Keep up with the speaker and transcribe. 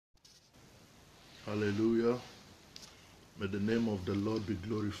Hallelujah. May the name of the Lord be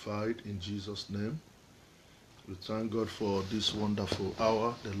glorified in Jesus' name. We thank God for this wonderful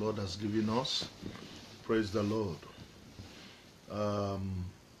hour the Lord has given us. Praise the Lord.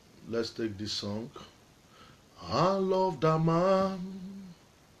 Let's take this song. I love the man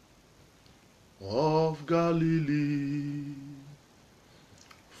of Galilee,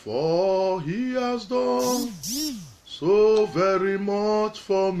 for he has done so very much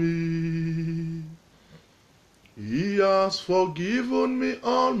for me. He has forgiven me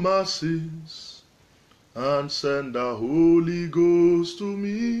all my sins and sent the Holy Ghost to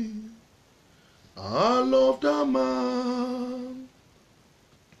me. I love the man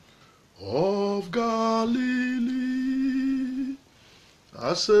of Galilee.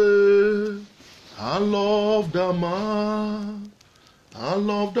 I say, I love the man. I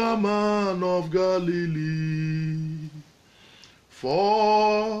love the man of Galilee.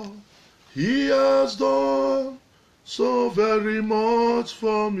 For he has done so very much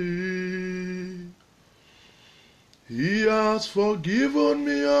for me. He has forgiven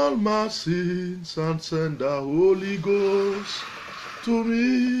me all my sins and sent the Holy Ghost to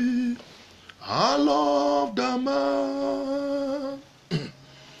me. I love the man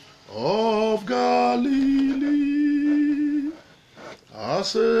of Galilee. I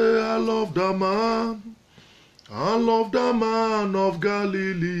say, I love the man. I love the man of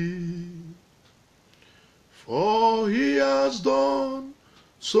Galilee. For he has done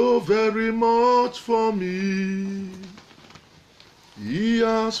so very much for me. He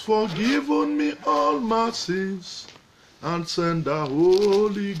has forgiven me all my sins and sent the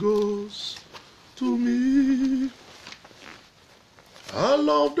Holy Ghost to me. I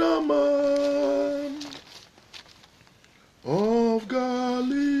love the man of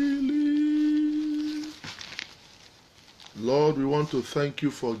Galilee. Lord, we want to thank you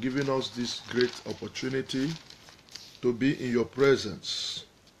for giving us this great opportunity to be in your presence.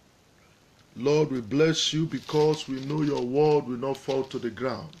 Lord, we bless you because we know your word will not fall to the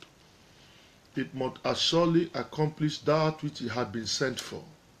ground. It must surely accomplish that which it had been sent for.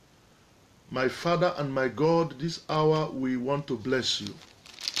 My Father and my God, this hour we want to bless you.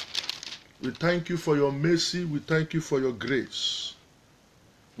 We thank you for your mercy. We thank you for your grace.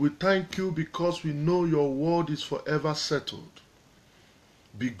 We thank you because we know your word is forever settled.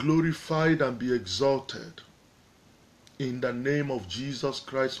 Be glorified and be exalted. In the name of Jesus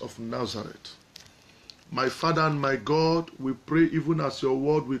Christ of Nazareth. My Father and my God, we pray even as your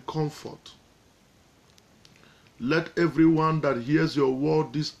word will comfort. Let everyone that hears your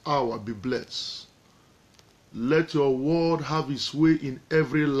word this hour be blessed. Let your word have its way in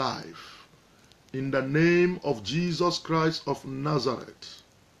every life. In the name of Jesus Christ of Nazareth.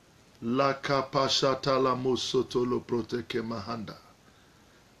 I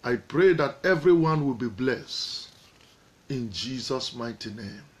pray that everyone will be blessed. In Jesus' mighty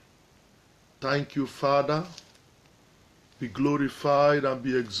name. Thank you, Father. Be glorified and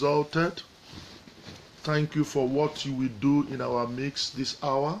be exalted. Thank you for what you will do in our midst this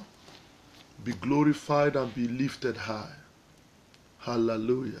hour. Be glorified and be lifted high.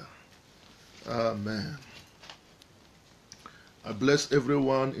 Hallelujah. Amen. I bless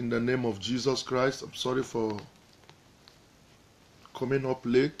everyone in the name of Jesus Christ. I'm sorry for coming up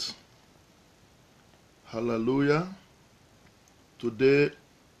late. Hallelujah. Today,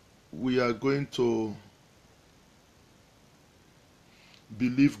 we are going to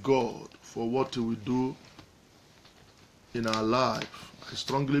believe God for what He will do in our life. I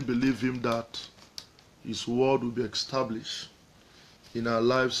strongly believe Him that His word will be established in our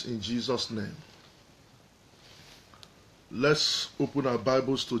lives in Jesus' name. Let's open our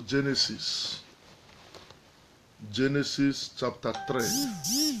Bibles to Genesis. Genesis chapter 3.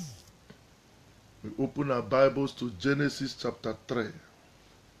 We open our Bibles to Genesis chapter 3.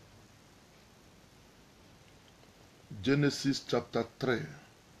 Genesis chapter 3.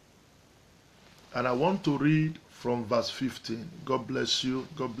 And I want to read from verse 15. God bless you.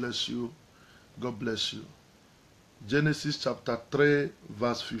 God bless you. God bless you. Genesis chapter 3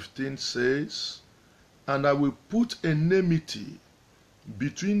 verse 15 says, "And I will put enmity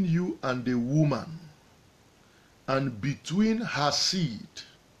between you and the woman, and between her seed,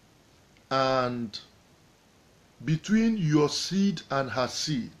 and between your seed and her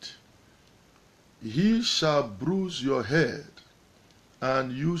seed. He shall bruise your head,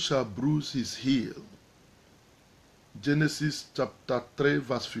 and you shall bruise his heel." Genesis chapter 3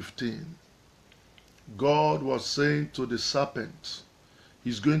 verse 15. God was saying to the serpent,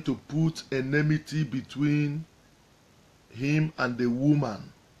 He's going to put enmity between him and the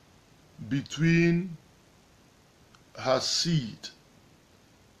woman, between her seed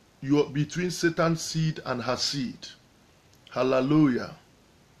between Satan's seed and her seed. Hallelujah.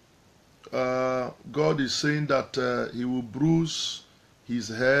 God is saying that he will bruise his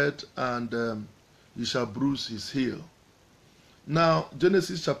head and he shall bruise his heel. Now,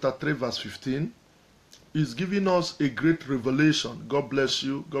 Genesis chapter 3 verse 15 is giving us a great revelation. God bless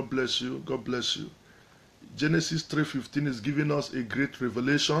you. God bless you. God bless you. Genesis 3:15 is giving us a great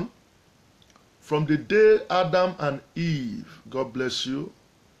revelation. From the day Adam and Eve, God bless you,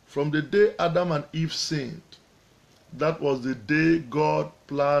 from the day Adam and Eve sinned, that was the day God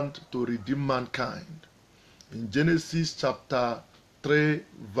planned to redeem mankind. In Genesis chapter 3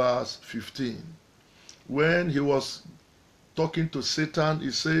 verse 15, when he was talking to Satan,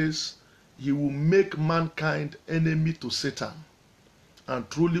 he says he will make mankind enemy to Satan. And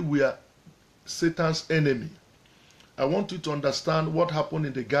truly we are Satan's enemy. I want you to understand what happened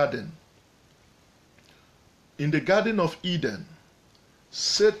in the garden. In the Garden of Eden,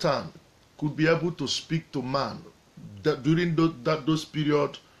 Satan could be able to speak to man. During those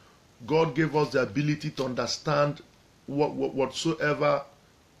periods, God gave us the ability to understand whatsoever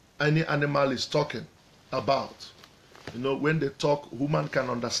any animal is talking about. You know, when they talk, human can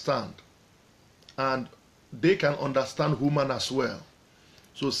understand. And they can understand human as well.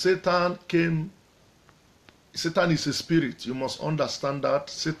 So Satan is a spirit. You must understand that.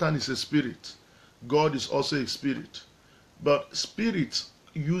 Satan is a spirit. God is also a spirit. But spirit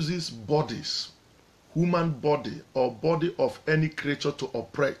uses bodies, human body or body of any creature to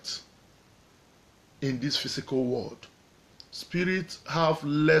operate in this physical world. Spirits have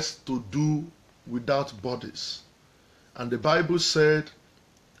less to do without bodies. And the Bible said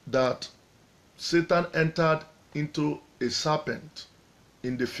that Satan entered into a serpent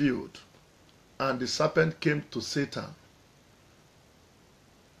in the field, and the serpent came to Satan.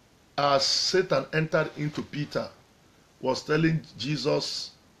 As Satan entered into Peter, was telling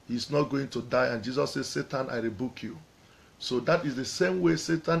Jesus he's not going to die, and Jesus says, Satan, I rebuke you. So that is the same way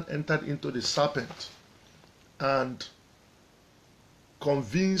Satan entered into the serpent and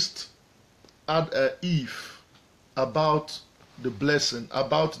convinced Eve about the blessing,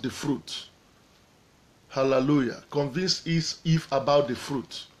 about the fruit. Hallelujah. Convinced Eve about the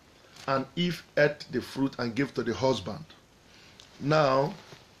fruit. And Eve ate the fruit and gave to the husband. Now,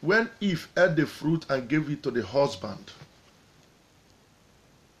 when Eve ate the fruit and gave it to the husband,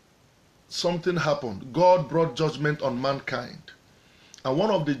 something happened. God brought judgment on mankind. And one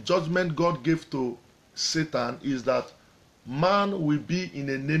of the judgment God gave to Satan is that man will be in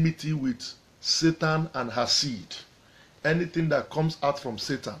enmity with Satan and her seed. Anything that comes out from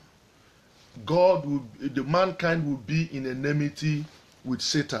Satan, the mankind will be in enmity with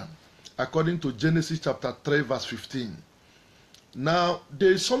Satan, according to Genesis chapter 3 verse 15. Now,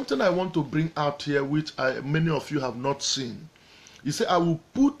 there is something I want to bring out here which many of you have not seen. He said, I will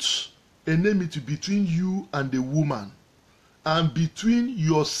put enmity between you and the woman, and between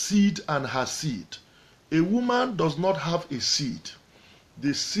your seed and her seed. A woman does not have a seed.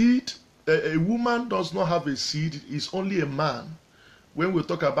 The seed, a woman does not have a seed. It is only a man. When we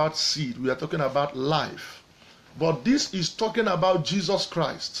talk about seed, we are talking about life. But this is talking about Jesus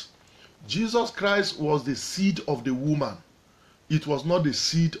Christ. Jesus Christ was the seed of the woman. It was not the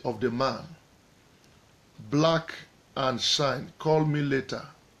seed of the man. Black and shine. Call me later.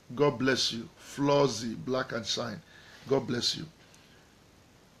 God bless you. Flossie, black and shine. God bless you.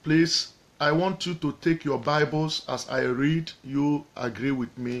 Please, I want you to take your Bibles as I read. You agree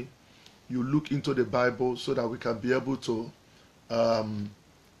with me. You look into the Bible so that we can be able to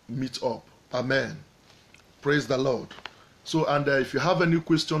meet up. Amen. Praise the Lord. So, and if you have any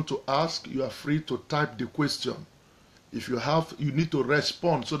question to ask, you are free to type the question. If you have, you need to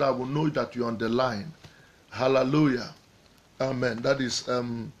respond so that I will know that you're on the line. Hallelujah. Amen. That is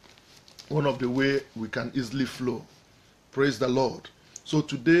one of the way we can easily flow. Praise the Lord. So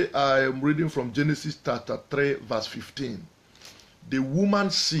today I am reading from Genesis chapter 3 verse 15. The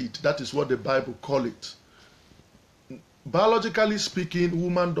woman's seed, that is what the Bible calls it. Biologically speaking,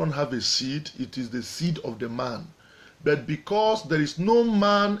 women don't have a seed. It is the seed of the man. But because there is no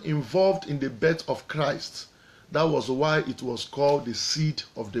man involved in the birth of Christ, that was why it was called the seed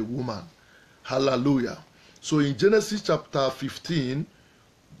of the woman. Hallelujah. So in Genesis chapter 15,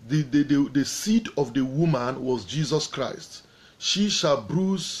 the seed of the woman was Jesus Christ. She shall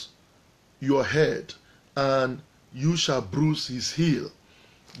bruise your head, and you shall bruise his heel.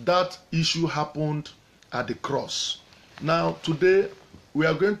 That issue happened at the cross. Now, today, we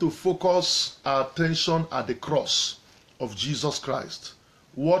are going to focus our attention at the cross of Jesus Christ.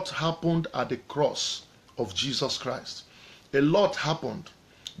 What happened at the cross of Jesus Christ? A lot happened.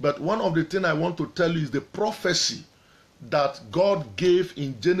 But one of the things I want to tell you is the prophecy that God gave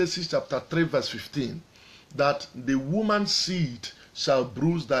in Genesis chapter 3 verse 15, that the woman's seed shall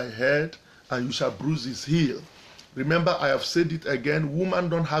bruise thy head and you shall bruise his heel. Remember, I have said it again, woman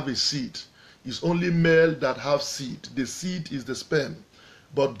don't have a seed. It's only male that have seed. The seed is the sperm.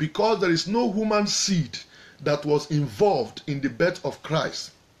 But because there is no human seed that was involved in the birth of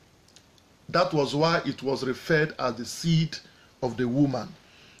Christ, that was why it was referred as the seed of the woman.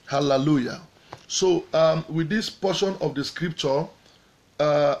 Hallelujah. So with this portion of the scripture,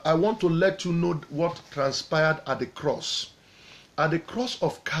 I want to let you know what transpired at the cross. At the cross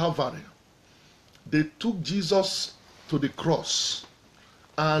of Calvary, they took Jesus to the cross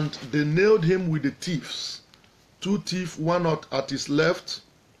and they nailed him with the thieves. Two thieves, one at his left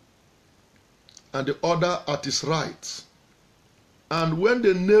and the other at his right. And when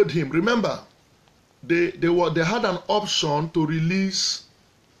they nailed him, remember, they had an option to release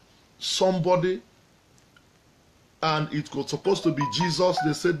somebody, and it was supposed to be Jesus.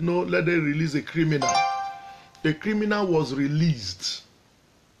 They said, no, let them release a criminal. The criminal was released,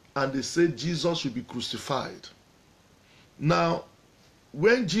 and they said Jesus should be crucified. Now,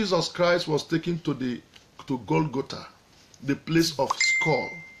 when Jesus Christ was taken to Golgotha, the place of skull,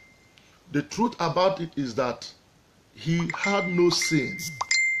 the truth about it is that he had no sin.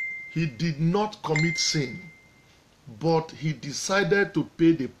 He did not commit sin, but he decided to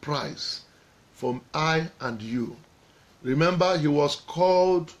pay the price for I and you. Remember, he was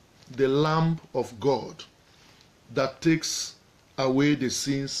called the Lamb of God that takes away the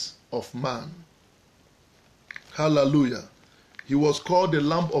sins of man. Hallelujah. He was called the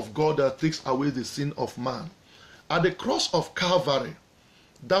Lamb of God that takes away the sin of man. At the cross of Calvary,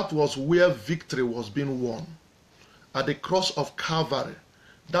 that was where victory was being won. At the cross of Calvary,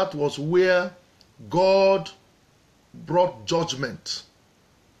 that was where God brought judgment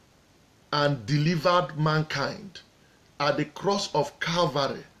and delivered mankind. At the cross of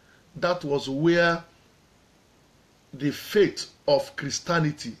Calvary, that was where the faith of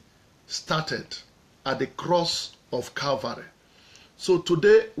Christianity started, at the cross of Calvary. So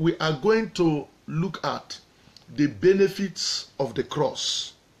today we are going to look at the benefits of the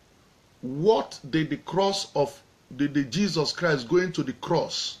cross. What did the cross of the Jesus Christ going to the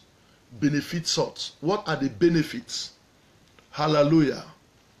cross benefits us? What are the benefits? Hallelujah.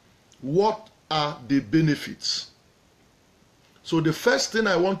 What are the benefits? So the first thing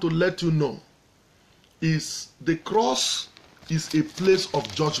I want to let you know is the cross is a place of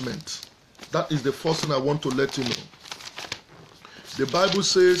judgment. That is the first thing I want to let you know. The Bible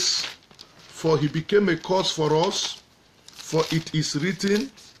says, for he became a curse for us, for it is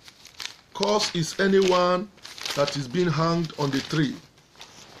written, cursed is anyone that is being hanged on the tree.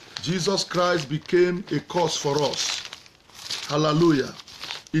 Jesus Christ became a curse for us. Hallelujah.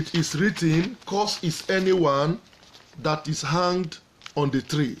 It is written, cursed is anyone that is hanged on the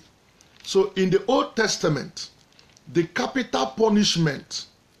tree. So in the Old Testament, the capital punishment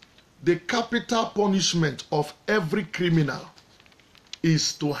of every criminal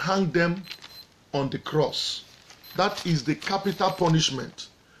is to hang them on the cross. That is the capital punishment.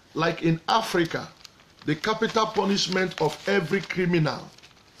 Like in Africa, the capital punishment of every criminal,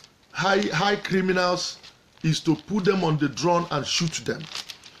 high criminals, is to put them on the throne and shoot them.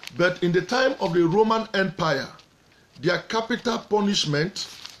 But in the time of the Roman Empire, their capital punishment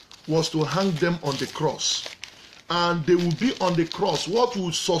was to hang them on the cross. And they will be on the cross. What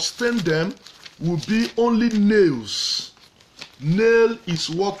will sustain them will be only nails. Nail is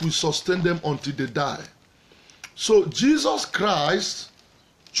what will sustain them until they die. So Jesus Christ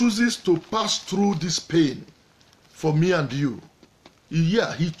chooses to pass through this pain for me and you.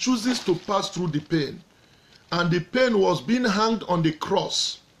 Yeah, he chooses to pass through the pain. And the pain was being hanged on the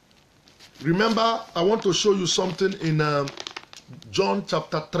cross. Remember, I want to show you something in John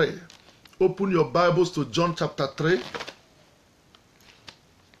chapter 3. Open your Bibles to John chapter 3.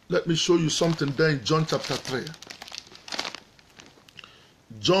 Let me show you something there in John chapter 3.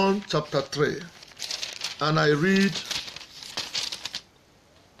 John chapter 3. And I read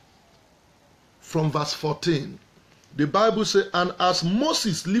from verse 14. The Bible says, and as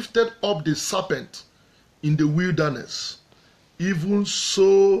Moses lifted up the serpent in the wilderness, even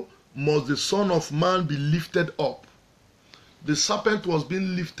so must the Son of Man be lifted up. The serpent was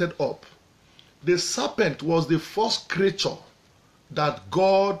being lifted up. The serpent was the first creature that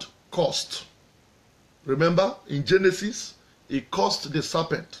God cursed. Remember, in Genesis, he cursed the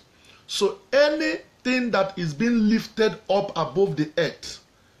serpent. So anything that is being lifted up above the earth,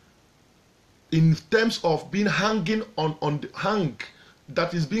 in terms of being hanging on the hang,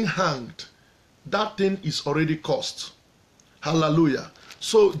 that is being hanged, that thing is already cursed. Hallelujah.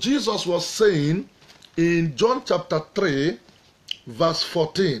 So Jesus was saying, In John chapter 3, verse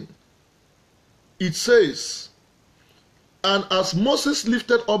 14, it says, and as Moses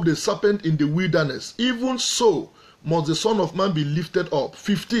lifted up the serpent in the wilderness, even so must the Son of Man be lifted up.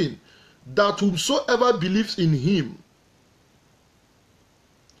 15, that whomsoever believes in him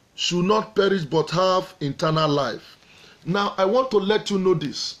should not perish but have eternal life. Now, I want to let you know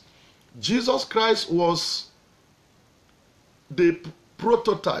this. Jesus Christ was the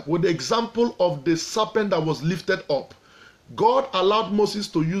prototype, or the example of the serpent that was lifted up. God allowed Moses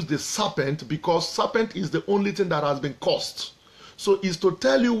to use the serpent because serpent is the only thing that has been cursed. So it's to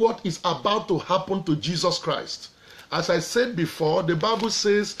tell you what is about to happen to Jesus Christ. As I said before, the Bible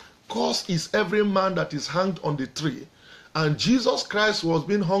says, cursed is every man that is hanged on the tree. And Jesus Christ was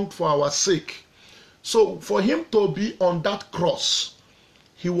being hung for our sake. So for him to be on that cross,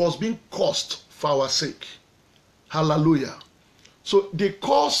 he was being cursed for our sake. Hallelujah. So the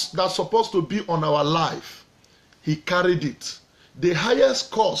curse that's supposed to be on our life, he carried it. The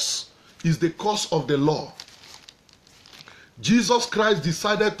highest curse is the curse of the law. Jesus Christ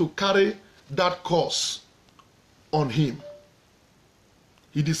decided to carry that curse on him.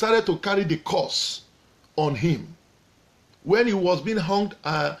 He decided to carry the curse on him. When he was being hung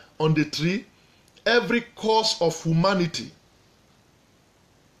on the tree, every curse of humanity,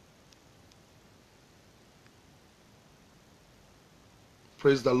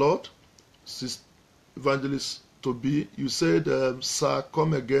 praise the Lord. Sister Evangelist Toby, you said, sir,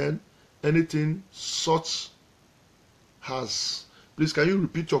 come again. Anything such has... Please, can you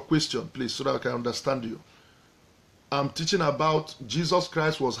repeat your question, please, so that I can understand you? I'm teaching about Jesus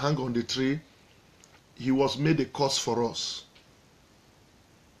Christ was hung on the tree. He was made a curse for us.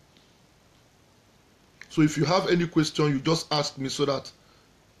 So if you have any question, you just ask me so that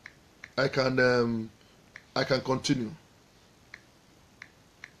I can continue.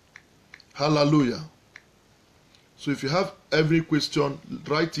 Hallelujah. So if you have every question,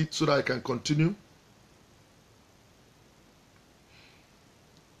 write it so that I can continue.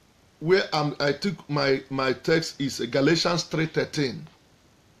 Where I took my text is Galatians 3:13.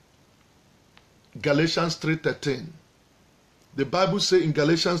 Galatians 3:13. The Bible says in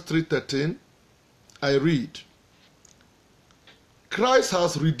Galatians 3:13, I read, Christ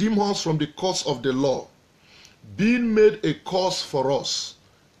has redeemed us from the curse of the law, being made a curse for us.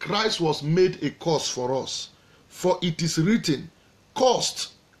 Christ was made a curse for us. For it is written,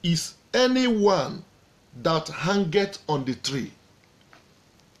 cursed is anyone that hangeth on the tree.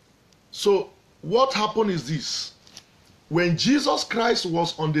 So what happened is this. When Jesus Christ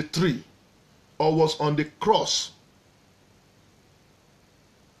was on the tree, or was on the cross,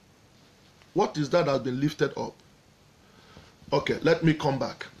 what is that has been lifted up? Okay, let me come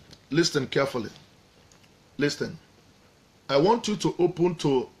back. Listen carefully. Listen. I want you to open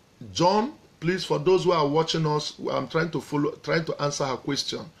to John. Please, for those who are watching us, I'm trying to answer her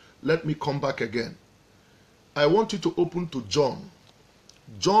question. Let me come back again. I want you to open to John.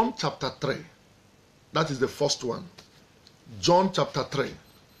 John chapter 3. That is the first one. John chapter 3.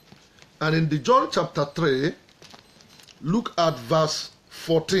 And in the John chapter 3, look at verse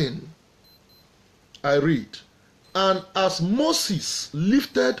 14. I read, and as Moses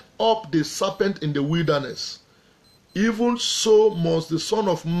lifted up the serpent in the wilderness, even so must the Son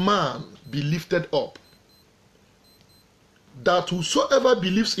of Man be lifted up, that whosoever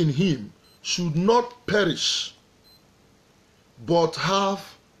believes in him should not perish, but have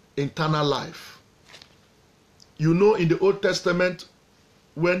eternal life. You know, in the Old Testament,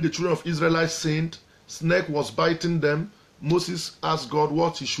 when the children of Israel sinned, snake was biting them. Moses asked God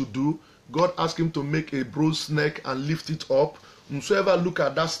what he should do. God asked him to make a bronze snake and lift it up. Whosoever look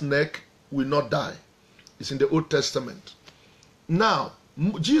at that snake will not die. It's in the Old Testament. Now,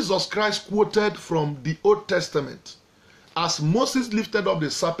 Jesus Christ quoted from the Old Testament, as Moses lifted up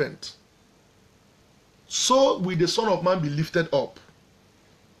the serpent, so will the Son of Man be lifted up.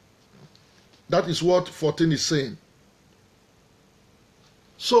 That is what 14 is saying.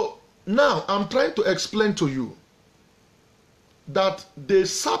 So now I'm trying to explain to you that the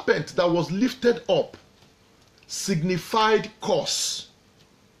serpent that was lifted up signified curse.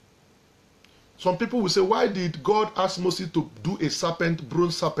 Some people will say, why did God ask Moses to do a serpent,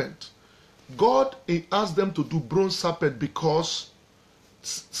 bronze serpent? God asked them to do bronze serpent because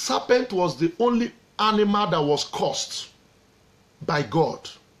serpent was the only animal that was cursed by God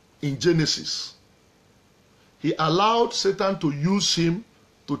in Genesis. He allowed Satan to use him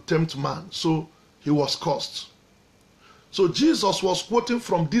to tempt man, so he was cursed. So Jesus was quoting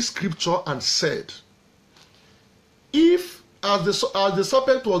from this scripture and said, if as the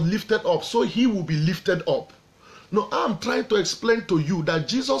serpent was lifted up, so he will be lifted up. No, I'm trying to explain to you that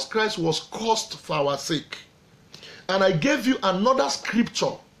Jesus Christ was cursed for our sake. And I gave you another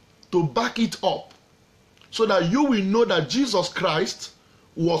scripture to back it up so that you will know that Jesus Christ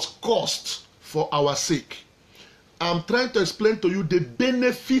was cursed for our sake. I'm trying to explain to you the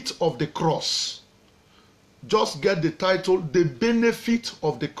benefit of the cross. Just get the title, The Benefit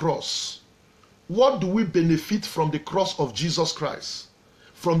of the Cross. What do we benefit from the cross of Jesus Christ?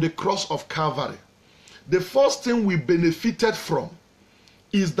 From the cross of Calvary. The first thing we benefited from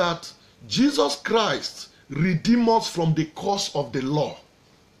is that Jesus Christ redeemed us from the curse of the law.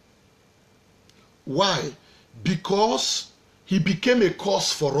 Why? Because he became a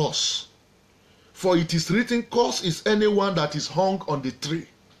curse for us. For it is written, cursed is anyone that is hung on the tree.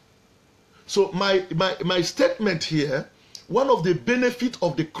 So my statement here, one of the benefits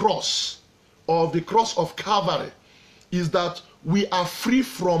of the cross, of the cross of Calvary, is that we are free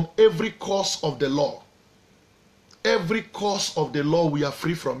from every curse of the law. Every curse of the law, we are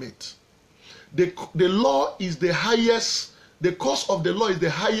free from it. The law is the highest, the curse of the law is the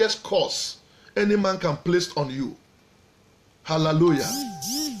highest curse any man can place on you. Hallelujah.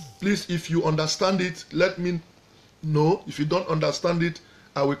 Please, if you understand it, let me know. If you don't understand it,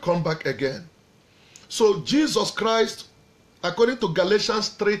 I will come back again. So Jesus Christ, according to Galatians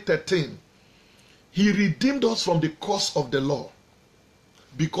 3:13, he redeemed us from the curse of the law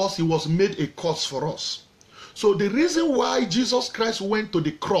because he was made a curse for us. So the reason why Jesus Christ went to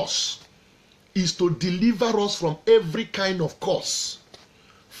the cross is to deliver us from every kind of curse.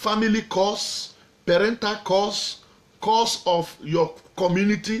 Family curse, parental curse, curse of your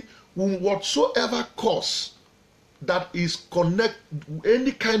community, whatsoever curse that is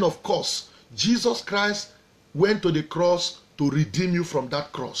any kind of curse, Jesus Christ went to the cross to redeem you from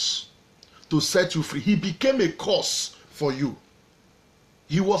that cross, to set you free. He became a curse for you.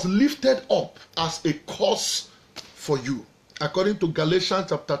 He was lifted up as a curse for you, according to Galatians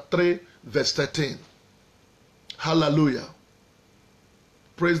chapter 3, verse 13. Hallelujah.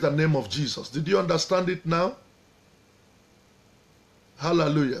 Praise the name of Jesus. Did you understand it now?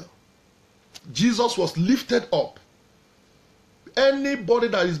 Hallelujah. Jesus was lifted up. Anybody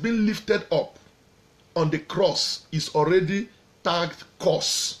that is being lifted up on the cross is already tagged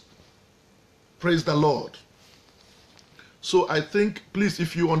curse. Praise the Lord. So I think, please,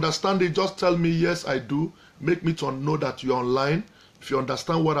 if you understand it, just tell me, yes, I do. Make me to know that you're online. If you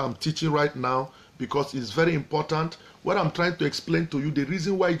understand what I'm teaching right now, because it's very important. What I'm trying to explain to you, the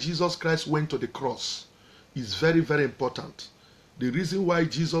reason why Jesus Christ went to the cross is very, very important. The reason why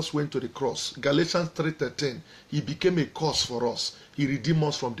Jesus went to the cross, Galatians 3:13, he became a curse for us. He redeemed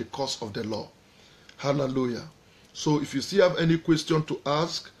us from the curse of the law. Hallelujah. So if you still have any question to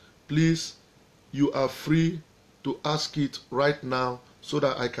ask, please, you are free to ask it right now so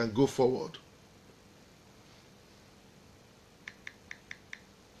that I can go forward.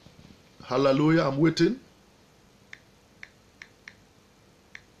 Hallelujah, I'm waiting.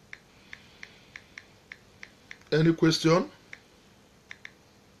 Any question?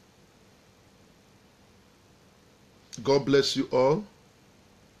 God bless you all.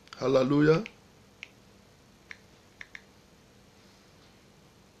 Hallelujah.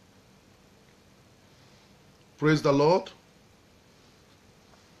 Praise the Lord.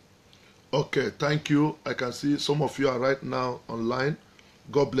 Okay, thank you. I can see some of you are right now online.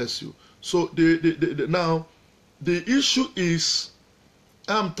 God bless you. So now the issue is,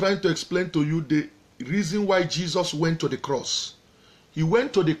 I'm trying to explain to you the reason why Jesus went to the cross. He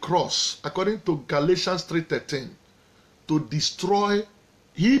went to the cross, according to Galatians 3:13, to destroy.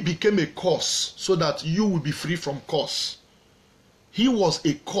 He became a curse so that you will be free from curse. He was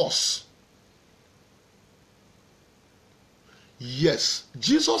a curse. Yes,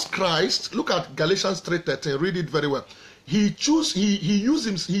 Jesus Christ, look at Galatians 3:13, read it very well. He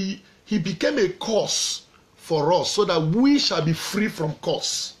became a curse for us so that we shall be free from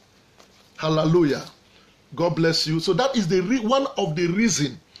curse. Hallelujah. God bless you. So that is one of the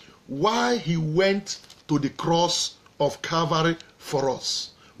reasons why he went to the cross of Calvary for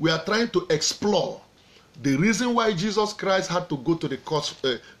us. We are trying to explore the reason why Jesus Christ had to go to the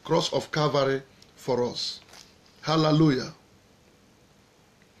cross of Calvary for us. Hallelujah.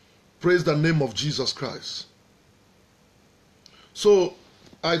 Praise the name of Jesus Christ. So,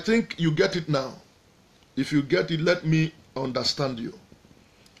 I think you get it now. If you get it, let me understand you.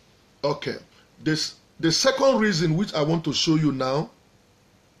 Okay. The second reason which I want to show you now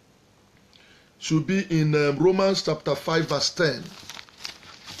should be in Romans chapter 5 verse 10.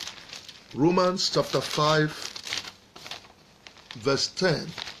 Romans chapter 5 verse 10.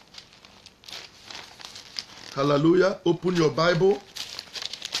 Hallelujah. Open your Bible.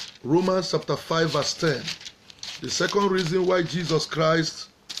 Romans chapter 5 verse 10. The second reason why Jesus Christ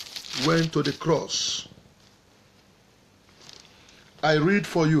went to the cross. I read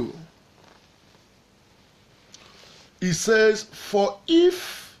for you. It says, for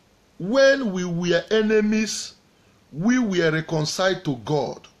if when we were enemies, we were reconciled to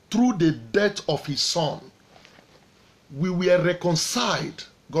God through the death of his son. We were reconciled,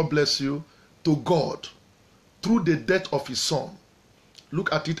 God bless you, to God through the death of his son.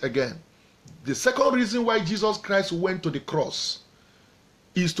 Look at it again. The second reason why Jesus Christ went to the cross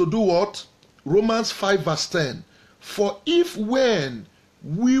is to do what? Romans 5 verse 10. For if when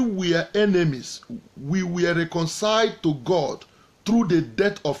we were enemies, we were reconciled to God through the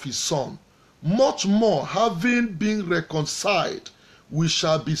death of his son, much more, having been reconciled, we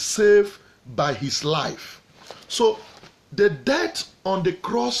shall be saved by his life. So, the death on the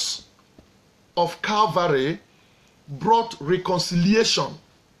cross of Calvary brought reconciliation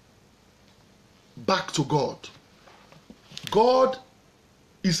back to God. God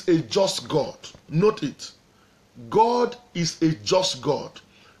is a just God. Note it. God is a just God.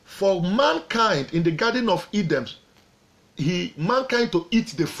 For mankind in the Garden of Eden, mankind to eat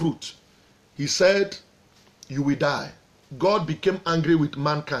the fruit, he said, you will die. God became angry with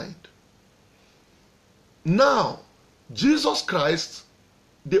mankind. Now, Jesus Christ,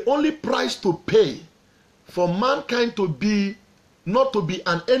 the only price to pay for mankind to be, not to be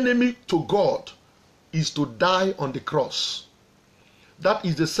an enemy to God, is to die on the cross. That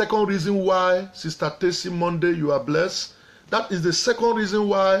is the second reason why, Sister Tessie Monday, you are blessed. That is the second reason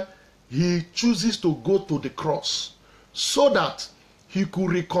why he chooses to go to the cross, so that he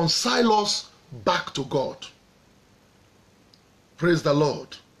could reconcile us back to God. Praise the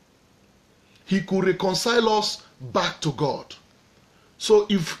Lord. He could reconcile us back to God. So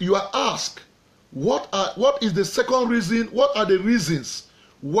if you are asked, what is the second reason, what are the reasons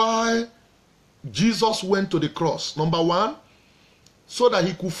why Jesus went to the cross? Number one, so that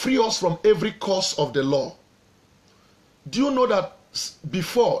he could free us from every curse of the law. Do you know that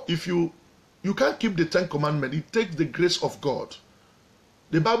before, if you can't keep the 10 commandments, it takes the grace of God.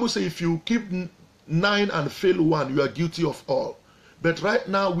 The Bible says if you keep 9 and fail 1, you are guilty of all. But right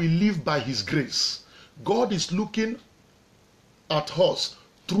now we live by his grace. God is looking at us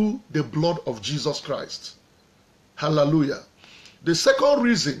through the blood of Jesus Christ. Hallelujah. The second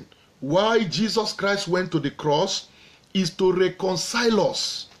reason why Jesus Christ went to the cross is to reconcile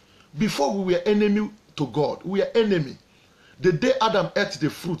us. Before we were enemy to God. We are enemy. The day Adam ate the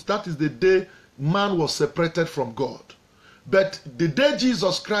fruit, that is the day man was separated from God. But the day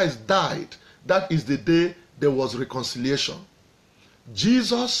Jesus Christ died, that is the day there was reconciliation.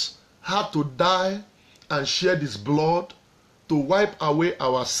 Jesus had to die and shed his blood to wipe away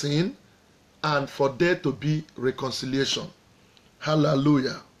our sin and for there to be reconciliation.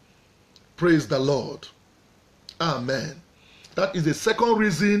 Hallelujah. Praise the Lord. Amen. That is the second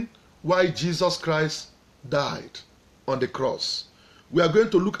reason why Jesus Christ died on the cross. We are going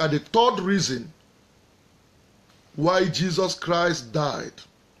to look at the third reason why Jesus Christ died.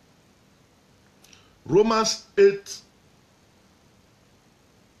 Romans 8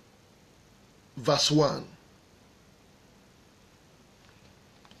 verse 1.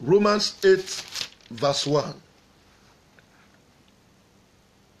 Romans 8 verse 1.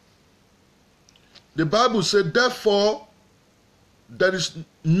 The Bible said, therefore, there is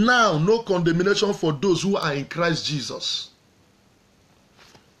now no condemnation for those who are in Christ Jesus.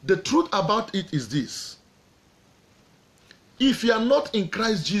 The truth about it is this. If you are not in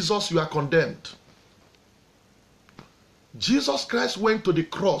Christ Jesus, you are condemned. Jesus Christ went to the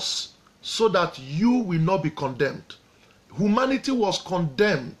cross so that you will not be condemned. Humanity was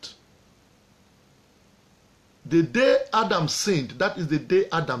condemned. The day Adam sinned, that is the day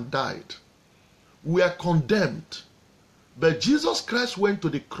Adam died. We are condemned. But Jesus Christ went to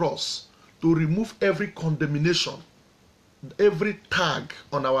the cross to remove every condemnation, every tag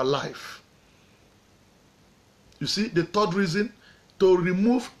on our life. You see, the third reason, to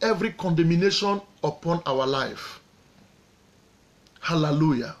remove every condemnation upon our life.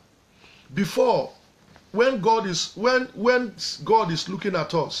 Hallelujah. Before, when God is looking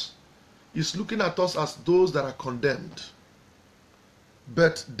at us, he's looking at us as those that are condemned.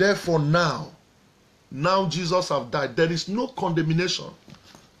 But therefore now Jesus has died. There is no condemnation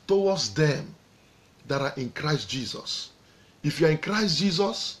towards them that are in Christ Jesus. If you are in Christ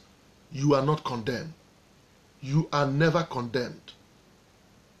Jesus, you are not condemned. You are never condemned.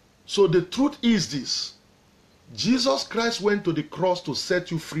 So the truth is this. Jesus Christ went to the cross to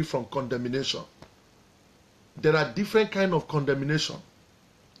set you free from condemnation. There are different kinds of condemnation.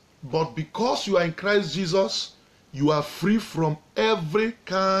 But because you are in Christ Jesus, you are free from every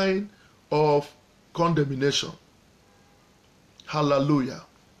kind of condemnation. Hallelujah.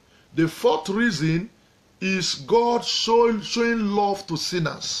 The fourth reason is God showing love to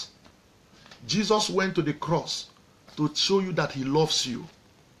sinners. Jesus went to the cross to show you that he loves you.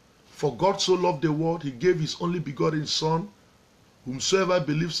 For God so loved the world, he gave his only begotten Son. Whomsoever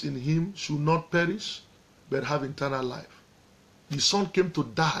believes in him should not perish, but have eternal life. His Son came to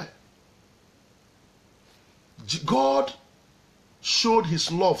die. God showed his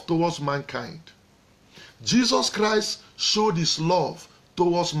love towards mankind. Jesus Christ showed his love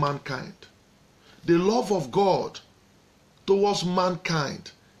towards mankind. The love of God towards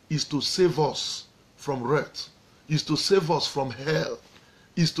mankind is to save us from wrath, is to save us from hell,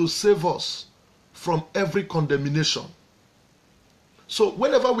 is to save us from every condemnation. So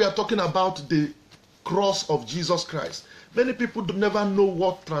whenever we are talking about the cross of Jesus Christ, many people do never know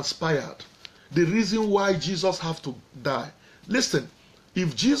what transpired, the reason why Jesus had to die. Listen,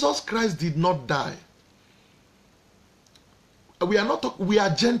 if Jesus Christ did not die, we are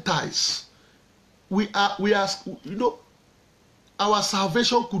Gentiles. We are, our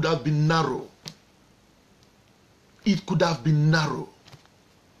salvation could have been narrow. It could have been narrow.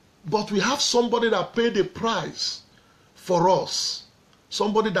 But we have somebody that paid a price for us.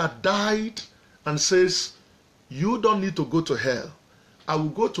 Somebody that died and says, you don't need to go to hell. I will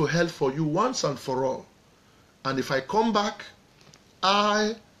go to hell for you once and for all. And if I come back,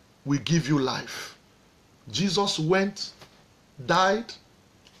 I will give you life. Jesus went, died.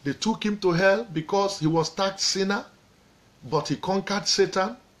 They took him to hell because he was taxed sinner. But he conquered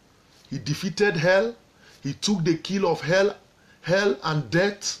Satan. He defeated hell. He took the key of hell and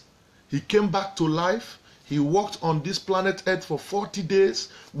death. He came back to life. He walked on this planet Earth for 40 days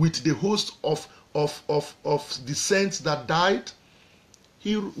with the host of the saints that died.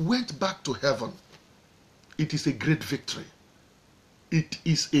 He went back to heaven. It is a great victory. It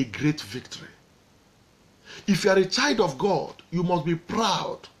is a great victory. If you are a child of God, you must be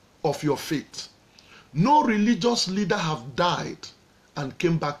proud of your faith. No religious leader have died and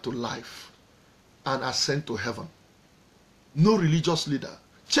came back to life and ascend to heaven. No religious leader.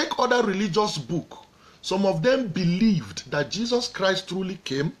 Check other religious books. Some of them believed that Jesus Christ truly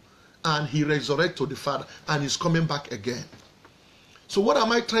came and he resurrected to the Father and is coming back again. So what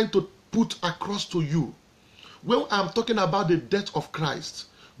am I trying to put across to you? When I'm talking about the death of Christ,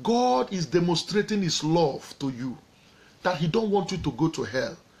 God is demonstrating his love to you, that he don't want you to go to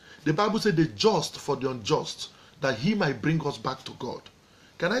hell. The Bible said the just for the unjust, that he might bring us back to God.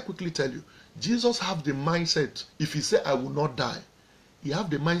 Can I quickly tell you, Jesus have the mindset, if he say I will not die, he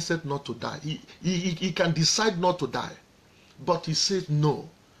have the mindset not to die. He can decide not to die. But he said no.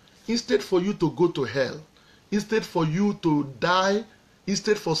 Instead for you to go to hell, instead for you to die,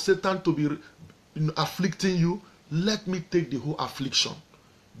 instead for Satan to be afflicting you, let me take the whole affliction.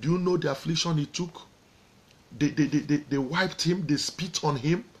 Do you know the affliction he took? They wiped him, they spit on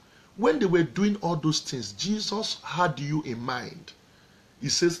him. When they were doing all those things, Jesus had you in mind. He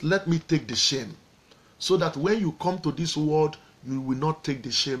says, let me take the shame, so that when you come to this world, you will not take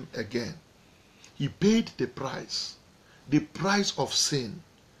the shame again. He paid the price of sin.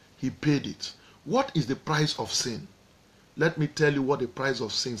 He paid it. What is the price of sin? Let me tell you what the price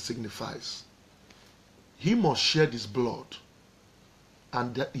of sin signifies. He must shed his blood.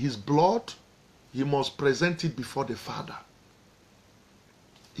 And his blood, he must present it before the Father.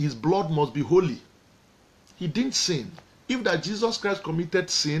 His blood must be holy. He didn't sin. If that Jesus Christ committed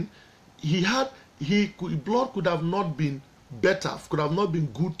sin, blood could have not been better, could have not been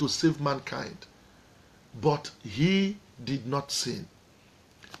good to save mankind. But he did not sin.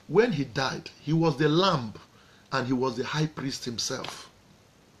 When he died, he was the lamb and he was the high priest himself.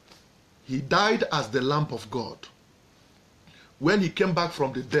 He died as the Lamb of God. When he came back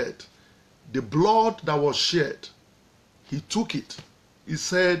from the dead, the blood that was shed, he took it. He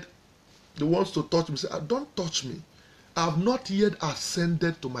said, he wants to touch me. He said, don't touch me. I have not yet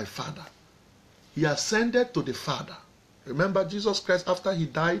ascended to my Father. He ascended to the Father. Remember Jesus Christ, after he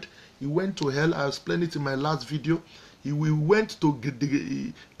died, he went to hell. I explained it in my last video. He went to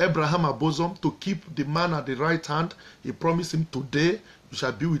Abraham's bosom to keep the man at the right hand. He promised him, today you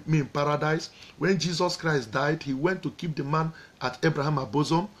shall be with me in paradise. When Jesus Christ died, he went to keep the man at Abraham's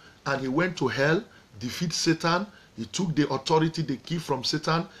bosom, and he went to hell, defeat Satan. He took the authority, the key from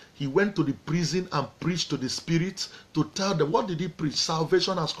Satan. He went to the prison and preached to the spirits to tell them, what did he preach?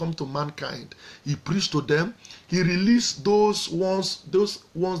 Salvation has come to mankind. He preached to them. He released those ones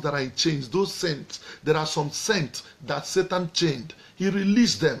that are in chains, those saints. There are some saints that Satan chained. He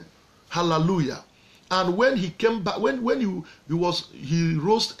released them. Hallelujah. And when he came back, when he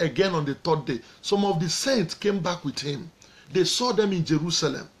rose again on the third day, some of the saints came back with him. They saw them in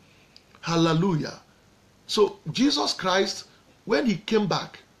Jerusalem. Hallelujah. So Jesus Christ, When he came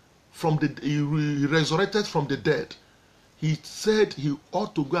back he resurrected from the dead, he said he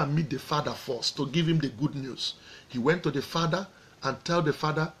ought to go and meet the Father first to give him the good news. He went to the Father and tell the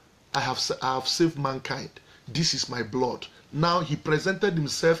Father, I have saved mankind. This is my blood. Now he presented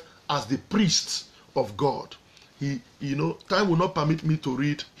himself as the priest of God. Time will not permit me to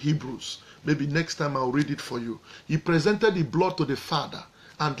read Hebrews. Maybe next time I'll read it for you. He presented the blood to the Father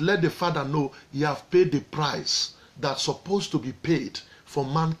and let the Father know he have paid the price that's supposed to be paid for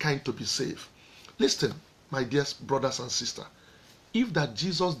mankind to be saved. Listen, my dear brothers and sisters, if that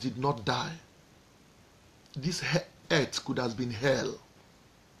Jesus did not die, this earth could have been hell.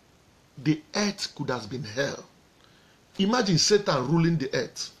 The earth could have been hell. Imagine Satan ruling the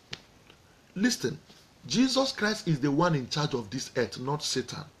earth. Listen, Jesus Christ is the one in charge of this earth, not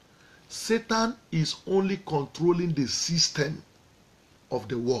Satan. Satan is only controlling the system of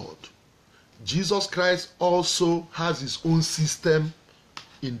the world. Jesus Christ also has his own system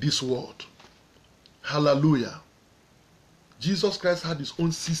in this world. Hallelujah. Jesus Christ had his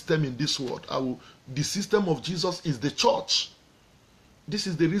own system in this world. The system of Jesus is the church. This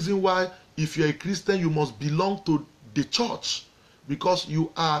is the reason why if you're a Christian, you must belong to the church, because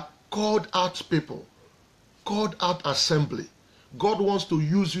you are called out people, called out assembly. God wants to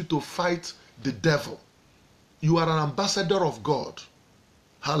use you to fight the devil. You are an ambassador of God.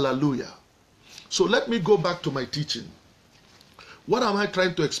 Hallelujah. So let me go back to my teaching. What am I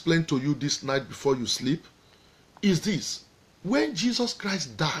trying to explain to you this night before you sleep? Is this: when Jesus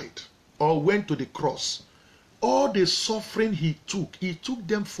Christ died or went to the cross, all the suffering he took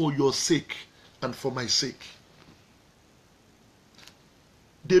them for your sake and for my sake.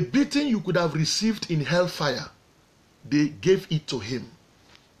 The beating you could have received in hellfire, they gave it to him.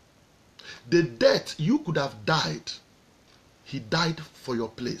 The death you could have died, he died for your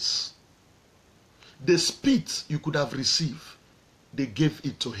place. The spit you could have received, they gave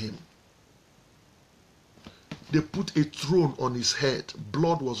it to him. They put a throne on his head.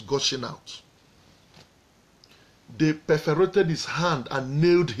 Blood was gushing out. They perforated his hand and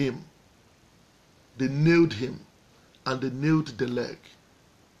nailed him. They nailed him and they nailed the leg.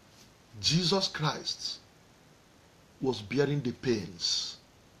 Jesus Christ was bearing the pains.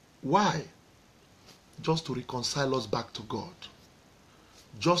 Why? Just to reconcile us back to God.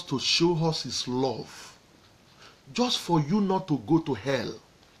 Just to show us his love. Just for you not to go to hell.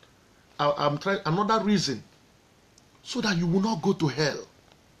 I'm trying another reason. So that you will not go to hell.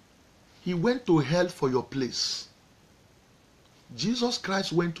 He went to hell for your place. Jesus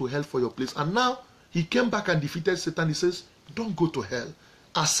Christ went to hell for your place. And now he came back and defeated Satan. He says, don't go to hell.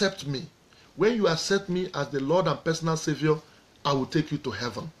 Accept me. When you accept me as the Lord and personal Savior, I will take you to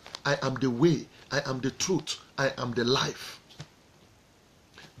heaven. I am the way. I am the truth. I am the life.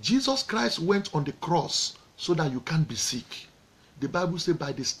 Jesus Christ went on the cross so that you can't be sick. The Bible says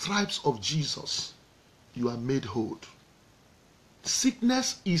by the stripes of Jesus, you are made whole.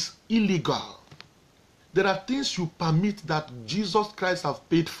 Sickness is illegal. There are things you permit that Jesus Christ has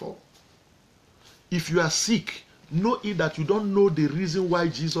paid for. If you are sick, know it that you don't know the reason why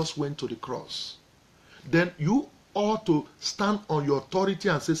Jesus went to the cross. Then you ought to stand on your authority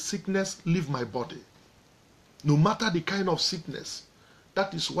and say, sickness, leave my body. No matter the kind of sickness.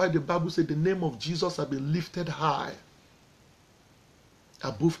 That is why the Bible says the name of Jesus has been lifted high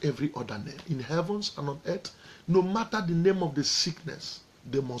above every other name. In heavens and on earth, no matter the name of the sickness,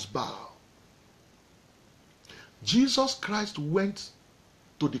 they must bow. Jesus Christ went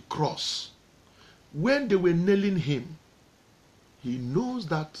to the cross. When they were nailing him, he knows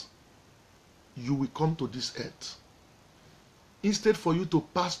that you will come to this earth. Instead for you to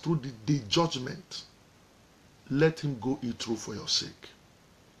pass through the judgment, let him go it through for your sake.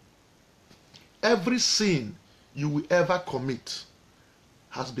 Every sin you will ever commit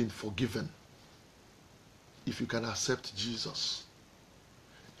has been forgiven if you can accept Jesus.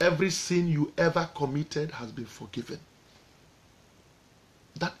 Every sin you ever committed has been forgiven.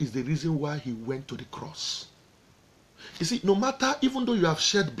 That is the reason why he went to the cross. You see, no matter, even though you have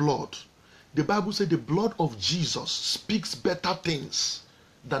shed blood, the Bible says the blood of Jesus speaks better things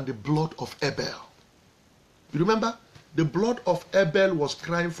than the blood of Abel. You remember? The blood of Abel was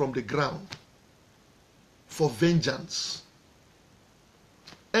crying from the ground for vengeance.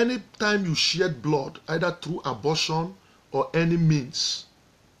 Anytime you shed blood, either through abortion or any means,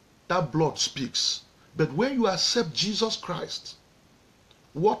 that blood speaks. But when you accept Jesus Christ,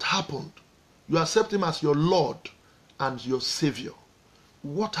 what happened? You accept him as your Lord and your Savior.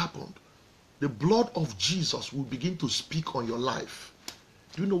 What happened? The blood of Jesus will begin to speak on your life.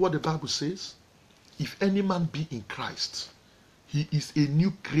 Do you know what the Bible says? If any man be in Christ, he is a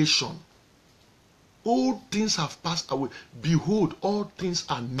new creation. Old things have passed away. Behold, all things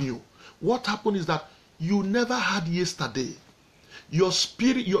are new. What happened is that you never had yesterday. Your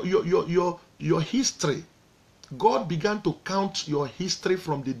spirit, your history, God began to count your history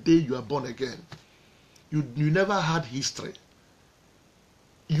from the day you are born again. You never had history.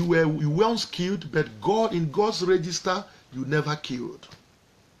 You were once killed, but God, in God's register, you never killed.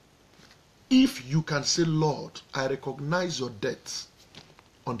 If you can say, Lord, I recognize your death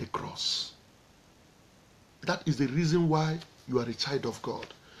on the cross. That is the reason why you are a child of God.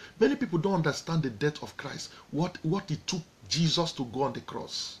 Many people don't understand the death of Christ. What it took Jesus to go on the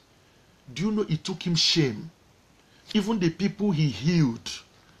cross. Do you know it took him shame? Even the people he healed,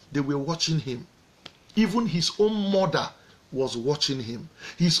 they were watching him. Even his own mother was watching him.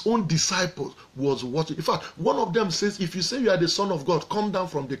 His own disciples was watching. In fact, one of them says, if you say you are the Son of God, come down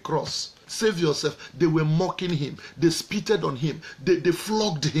from the cross. Save yourself. They were mocking him. They spitted on him. They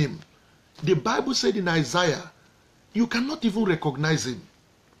flogged him. The Bible said in Isaiah, you cannot even recognize him.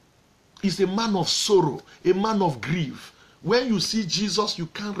 He's a man of sorrow, a man of grief. When you see Jesus, you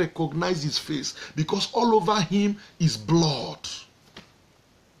can't recognize his face because all over him is blood.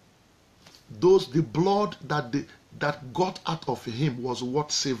 The blood that got out of him was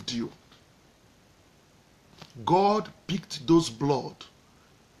what saved you. God picked those blood.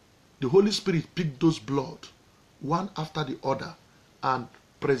 The Holy Spirit picked those blood, one after the other, and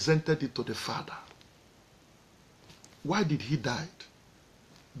presented it to the Father. Why did he die?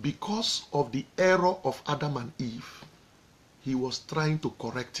 Because of the error of Adam and Eve. He was trying to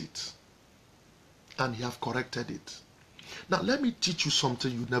correct it. And he have corrected it. Now let me teach you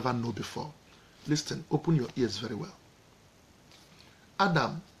something you never know before. Listen, open your ears very well.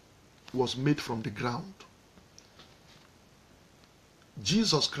 Adam was made from the ground.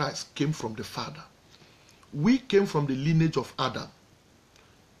 Jesus Christ came from the Father. We came from the lineage of Adam.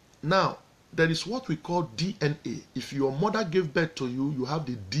 Now, there is what we call DNA. If your mother gave birth to you, you have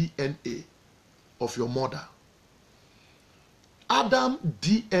the DNA of your mother. Adam's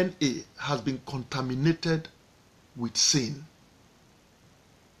DNA has been contaminated with sin.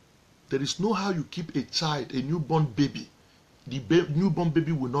 There is no how you keep a child, a newborn baby. The newborn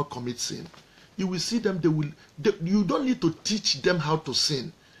baby will not commit sin. You will see them, you don't need to teach them how to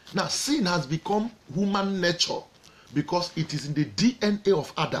sin. Now, sin has become human nature because it is in the DNA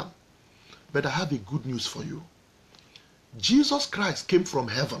of Adam. But I have a good news for you. Jesus Christ came from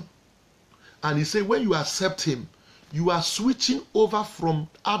heaven. And he said, when you accept him, you are switching over from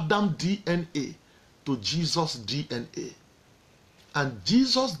Adam's DNA to Jesus' DNA. And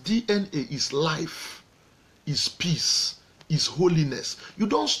Jesus' DNA is life, is peace, is holiness. You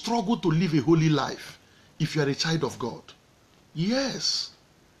don't struggle to live a holy life if you are a child of God. Yes,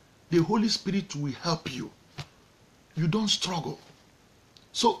 the Holy Spirit will help you. You don't struggle.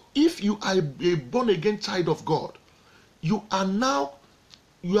 So if you are a born-again child of God, you are now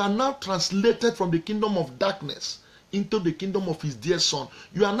translated from the kingdom of darkness into the kingdom of his dear son.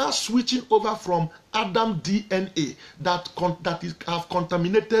 You are now switching over from Adam's DNA that have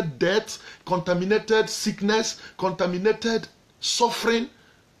contaminated death, contaminated sickness, contaminated suffering,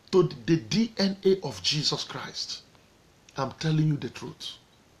 to the DNA of Jesus Christ. I'm telling you the truth.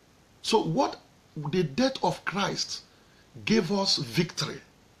 So what the death of Christ gave us victory.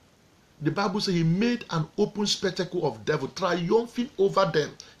 The Bible says he made an open spectacle of devil, triumphing over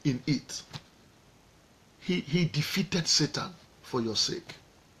them in it. He defeated Satan for your sake.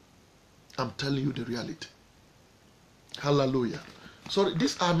 I'm telling you the reality. Hallelujah. So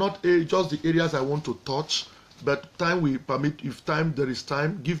these are not just the areas I want to touch, but time will permit. If there is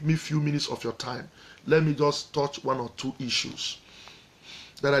time, give me a few minutes of your time. Let me just touch one or two issues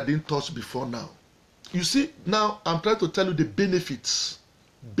that I didn't touch before now. You see, now I'm trying to tell you the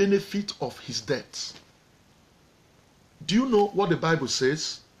benefit of his death. Do you know what the Bible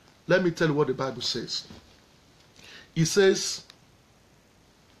says? Let me tell you what the Bible says. It says,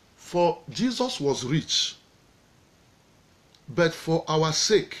 for Jesus was rich, but for our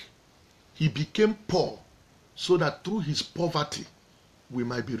sake he became poor, so that through his poverty we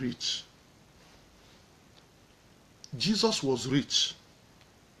might be rich. Jesus was rich.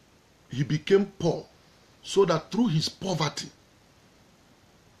 He became poor, so that through his poverty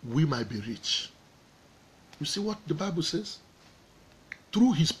we might be rich. You see what the Bible says?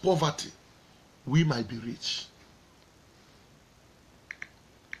 Through his poverty we might be rich.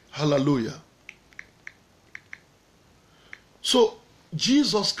 Hallelujah. So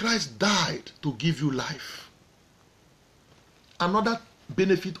Jesus Christ died to give you life. Another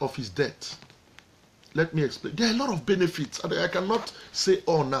benefit of his death. Let me explain. There are a lot of benefits. I cannot say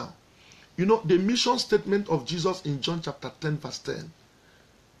all now. You know, the mission statement of Jesus in John chapter 10 verse 10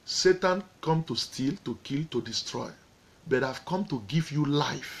 Satan come to steal, to kill, to destroy. But I've come to give you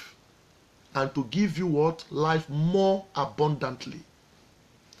life. And to give you what? Life more abundantly.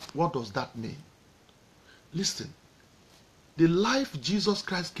 What does that mean? Listen. The life Jesus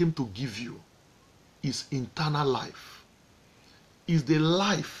Christ came to give you is eternal life. Is the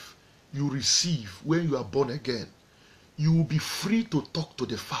life you receive when you are born again. You will be free to talk to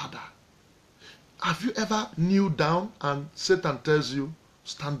the Father. Have you ever kneeled down and Satan tells you,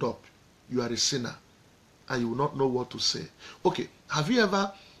 stand up, you are a sinner, and you will not know what to say? Okay, have you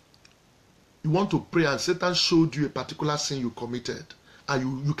ever, you want to pray and Satan showed you a particular sin you committed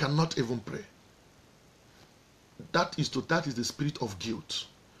and you cannot even pray? That is the spirit of guilt.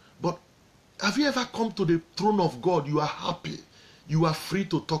 But have you ever come to the throne of God? You are happy. You are free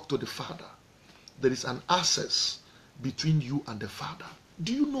to talk to the Father. There is an access between you and the Father.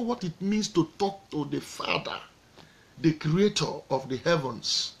 Do you know what it means to talk to the Father, the creator of the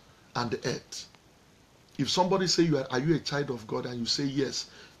heavens and the earth? If somebody say, are you a child of God? And you say yes,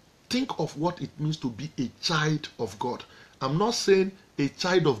 think of what it means to be a child of God. I'm not saying a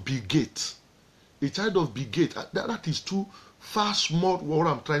child of Bill Gates. A child of Bill Gates, that is too far small what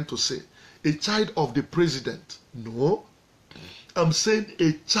I'm trying to say. A child of the president. No. I'm saying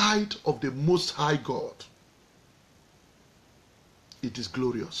a child of the Most High God. It is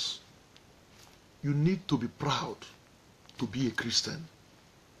glorious. You need to be proud to be a Christian.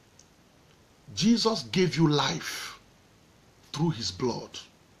 Jesus gave you life through his blood.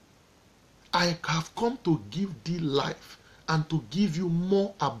 I have come to give thee life and to give you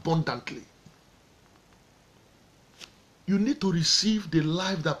more abundantly. You need to receive the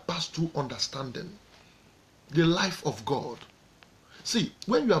life that passes through understanding. The life of God. See,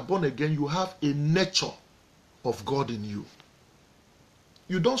 when you are born again, you have a nature of God in you.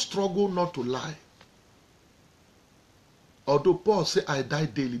 You don't struggle not to lie. Although Paul said, I die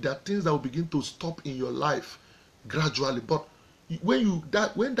daily, there are things that will begin to stop in your life gradually. But when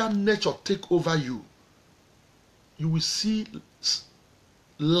that nature take over you, you will see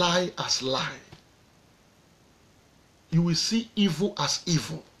lie as lie. You will see evil as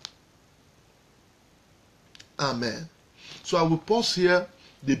evil. Amen. So I will pause here.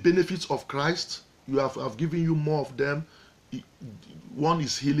 The benefits of Christ, I've given you more of them. One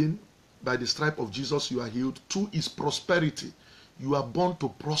is healing. By the stripe of Jesus, you are healed. 2 is prosperity. You are born to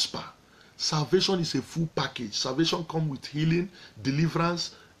prosper. Salvation is a full package. Salvation comes with healing,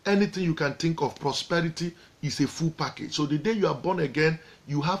 deliverance, anything you can think of. Prosperity is a full package. So the day you are born again,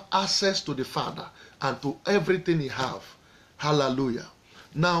 you have access to the Father and to everything he has. Hallelujah.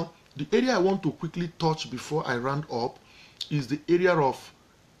 Now, the area I want to quickly touch before I round up is the area of,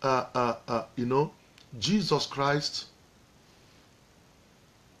 Jesus Christ.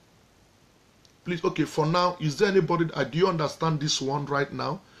 Please, okay, for now, is there anybody, do you understand this one right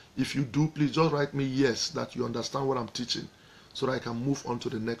now? If you do, please just write me yes, that you understand what I'm teaching, so that I can move on to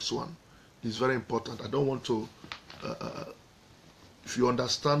the next one. It's very important. I don't want to, if you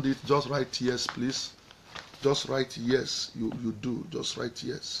understand it, just write yes, please. Just write yes, you do. Just write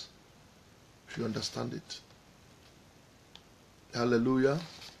yes, if you understand it. Hallelujah.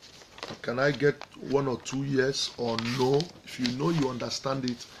 Can I get 1 or 2 yes or no? If you know you understand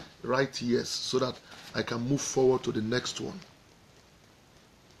it, write yes so that I can move forward to the next one.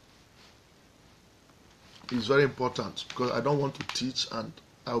 It's very important because I don't want to teach and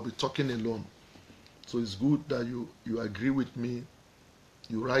I'll be talking alone. So it's good that you agree with me.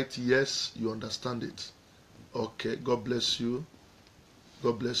 You write yes, you understand it. Okay, God bless you.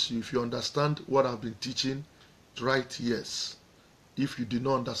 God bless you. If you understand what I've been teaching, write yes. If you do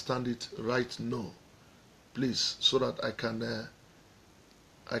not understand it, write no. Please, so that I can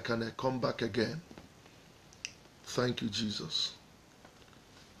come back again. Thank you, Jesus.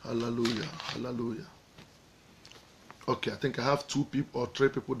 Hallelujah. Hallelujah. Okay, I think I have 2 people or 3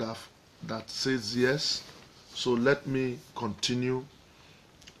 people that says yes. So let me continue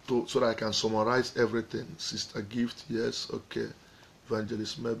so that I can summarize everything. Sister Gift, yes. Okay.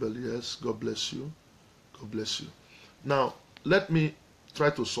 Evangelist Mabel, yes. God bless you. God bless you. Now, let me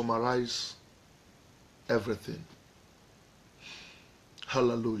try to summarize everything.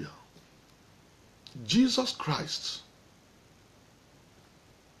 Hallelujah. Jesus Christ,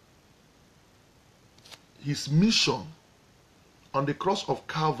 his mission on the cross of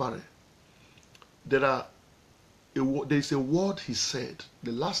Calvary, there is a word he said.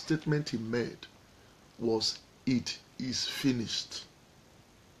 The last statement he made was, it is finished.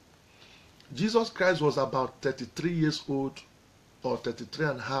 Jesus Christ was about 33 years old or 33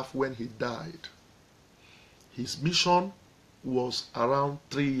 and a half when he died. His mission was around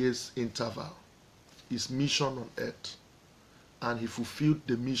 3 years interval. His mission on earth. and he fulfilled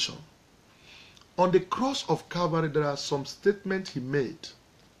the mission. On the cross of Calvary, there are some statements he made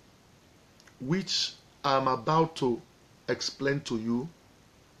which I'm about to explain to you,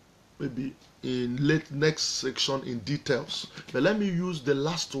 maybe in next section in details. But let me use the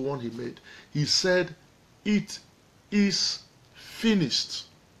last one he made. He said, "It is finished."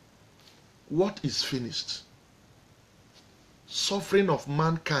 What is finished? Suffering of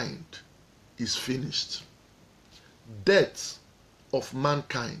mankind is finished. Death of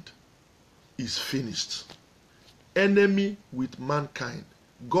mankind is finished. Enemy with mankind,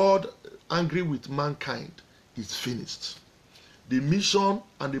 God angry with mankind, is finished. The mission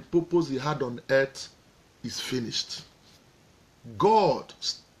and the purpose he had on earth is finished. God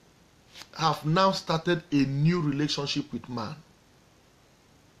have now started a new relationship with man.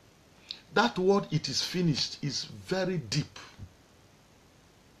 That word, "it is finished," is very deep.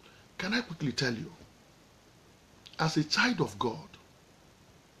 Can I quickly tell you, as a child of God,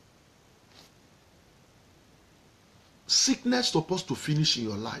 sickness is supposed to finish in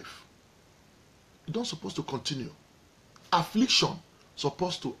your life. You don't supposed to continue. Affliction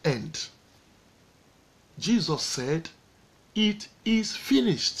supposed to end. Jesus said, "It is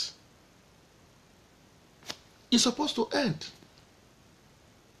finished." It's supposed to end.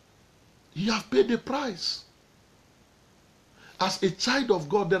 You have paid the price. As a child of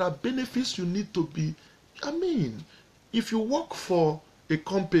God, there are benefits you need to be. If you work for a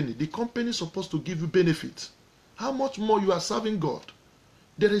company, the company is supposed to give you benefits. How much more you are serving God?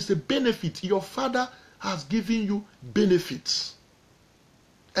 There is a benefit. Your Father has given you benefits.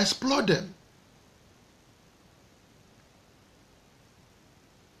 Explore them.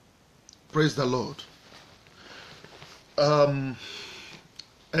 Praise the Lord.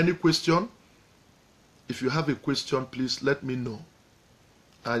 Any question? If you have a question, please let me know.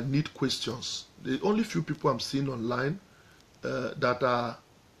 I need questions. The only few people I'm seeing online that are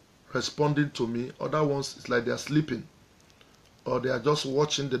responding to me, other ones, it's like they are sleeping or they are just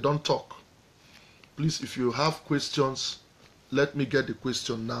watching, they don't talk. Please, if you have questions, let me get the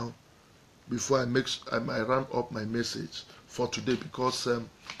question now before I round up my message for today, because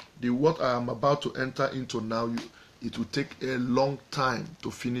what I am about to enter into now, it will take a long time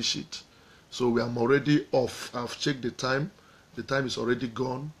to finish it. So I'm already off. I've checked the time. The time is already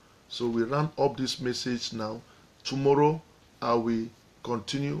gone. So we round up this message now. Tomorrow I will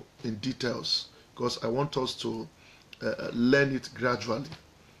continue in details because I want us to learn it gradually.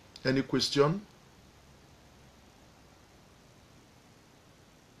 Any question?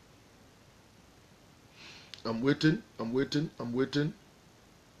 I'm waiting. I'm waiting. I'm waiting.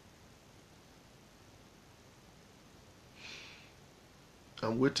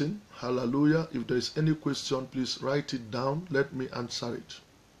 I'm waiting. Hallelujah. If there is any question, please write it down. Let me answer it.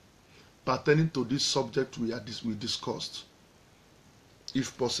 Pertaining to this subject we discussed,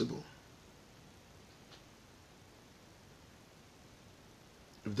 if possible.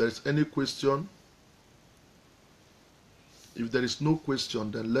 If there is any question, if there is no question,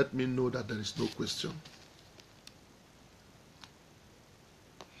 then let me know that there is no question.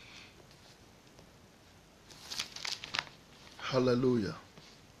 Hallelujah.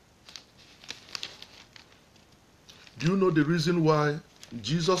 Do you know the reason why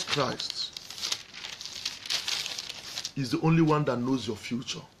Jesus Christ is the only one that knows your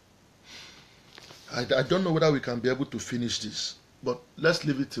future? I don't know whether we can be able to finish this, but let's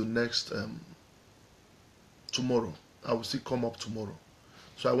leave it till next tomorrow. I will still come up tomorrow.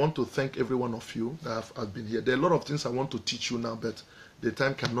 So I want to thank every one of you that have been here. There are a lot of things I want to teach you now, but the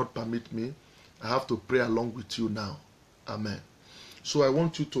time cannot permit me. I have to pray along with you now. Amen. So I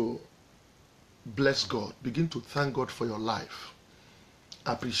want you to bless God. Begin to thank God for your life.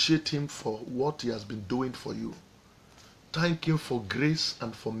 Appreciate Him for what He has been doing for you. Thank Him for grace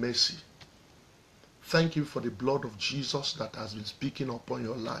and for mercy. Thank Him for the blood of Jesus that has been speaking upon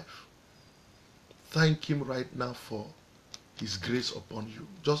your life. Thank Him right now for His grace upon you.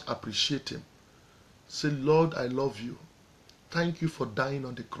 Just appreciate Him. Say, Lord, I love you. Thank you for dying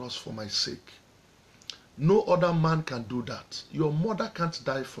on the cross for my sake. No other man can do that. Your mother can't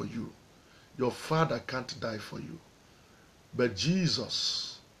die for you. Your father can't die for you. But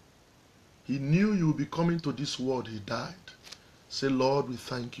Jesus, He knew you would be coming to this world. He died. Say, Lord, we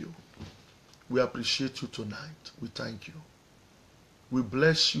thank you. We appreciate you tonight. We thank you. We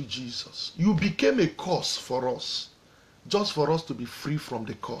bless you, Jesus. You became a curse for us, just for us to be free from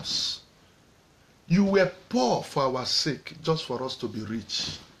the curse. You were poor for our sake, just for us to be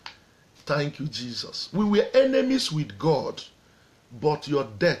rich. Thank you, Jesus. We were enemies with God, but your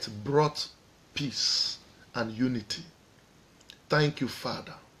death brought peace and unity. Thank you,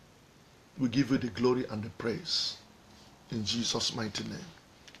 Father. We give you the glory and the praise. In Jesus' mighty name.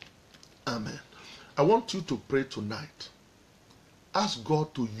 Amen. I want you to pray tonight. Ask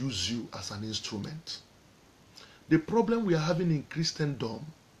God to use you as an instrument. The problem we are having in Christendom,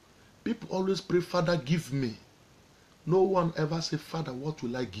 people always pray, Father, give me. No one ever say, Father, what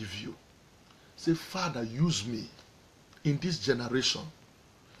will I give you? Say, Father, use me in this generation.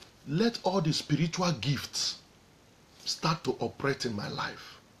 Let all the spiritual gifts start to operate in my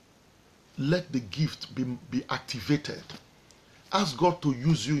life. Let the gift be activated. Ask God to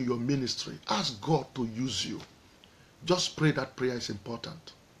use you in your ministry. Ask God to use you. Just pray that prayer is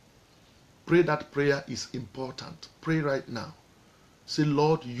important. Pray that prayer is important. Pray right now. Say,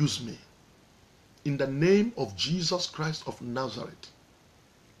 Lord, use me. In the name of Jesus Christ of Nazareth,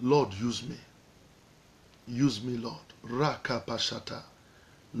 Lord, use me. Use me, Lord. Rakapashata.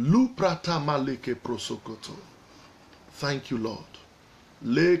 Luprata maleke prosokoto. Thank you, Lord.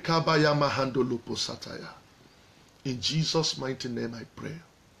 Le kabaya mahando luposataya. In Jesus' mighty name I pray.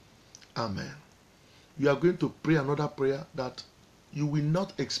 Amen. You are going to pray another prayer that you will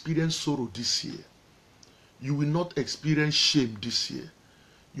not experience sorrow this year. You will not experience shame this year.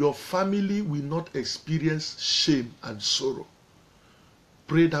 Your family will not experience shame and sorrow.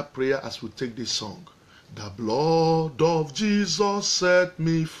 Pray that prayer as we take this song. The blood of Jesus set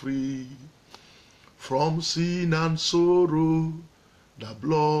me free from sin and sorrow. The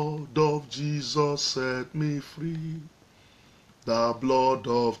blood of Jesus set me free. The blood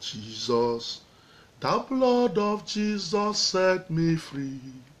of Jesus. The blood of Jesus set me free.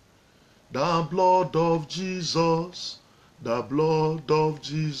 The blood of Jesus. The blood of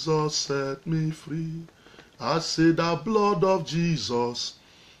Jesus set me free. I say the blood of Jesus.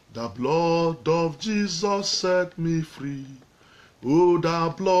 The blood of Jesus set me free. Oh,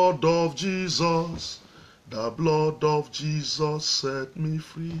 the blood of Jesus. The blood of Jesus set me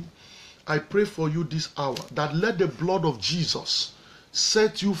free. I pray for you this hour that let the blood of Jesus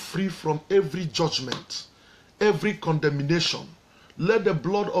set you free from every judgment, every condemnation. Let the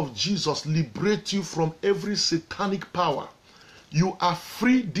blood of Jesus liberate you from every satanic power. You are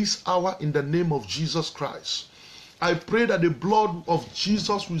free this hour in the name of Jesus Christ. I pray that the blood of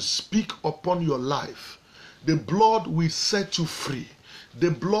Jesus will speak upon your life. The blood will set you free.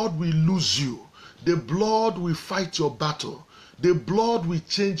 The blood will lose you. The blood will fight your battle. The blood will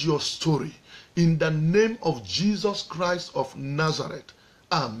change your story. In the name of Jesus Christ of Nazareth.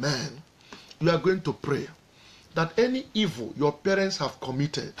 Amen. You are going to pray that any evil your parents have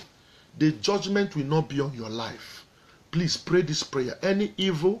committed, the judgment will not be on your life. Please pray this prayer. Any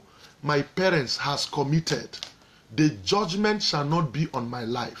evil my parents has committed, the judgment shall not be on my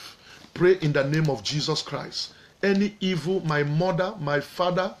life. Pray in the name of Jesus Christ. Any evil my mother, my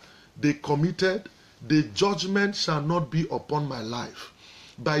father, they committed, the judgment shall not be upon my life.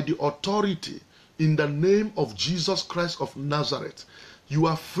 By the authority in the name of Jesus Christ of Nazareth, you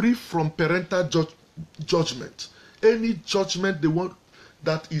are free from parental judgment. Any judgment the one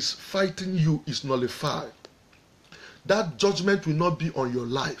that is fighting you is nullified. That judgment will not be on your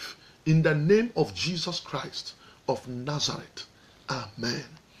life. In the name of Jesus Christ of Nazareth. Amen.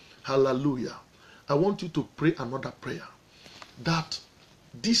 Hallelujah. I want you to pray another prayer. That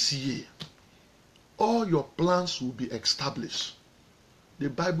this year, all your plans will be established. The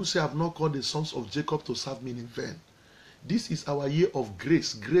Bible says, I have not called the sons of Jacob to serve me in vain. This is our year of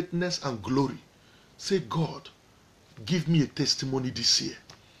grace, greatness, and glory. Say, God, give me a testimony this year.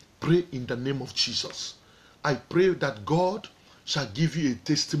 Pray in the name of Jesus. I pray that God shall give you a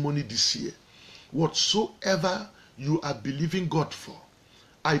testimony this year. Whatsoever you are believing God for,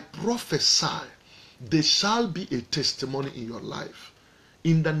 I prophesy there shall be a testimony in your life.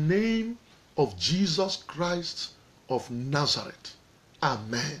 In the name of Jesus Christ of Nazareth.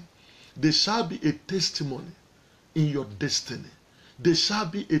 Amen. There shall be a testimony in your destiny. There shall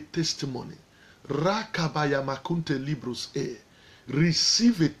be a testimony. Rakabaya makunte libros e.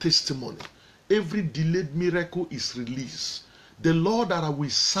 Receive a testimony. Every delayed miracle is released. The Lord that I will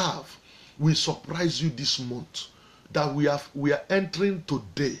serve will surprise you this month. That we are entering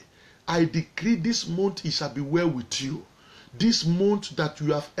today. I decree this month it shall be well with you. This month that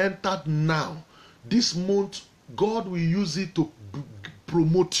you have entered now, this month God will use it to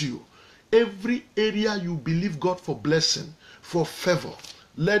promote you. Every area you believe God for blessing, for favor,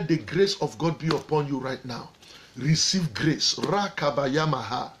 let the grace of God be upon you right now. Receive grace.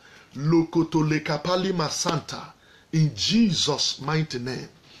 Rakabayamaha. Lokotolekapali masanta. In Jesus' mighty name,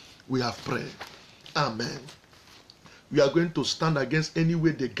 we have prayed. Amen. We are going to stand against any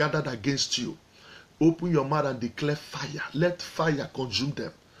way they gathered against you. Open your mouth and declare fire. Let fire consume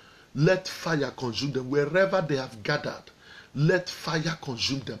them. Let fire consume them. Wherever they have gathered, let fire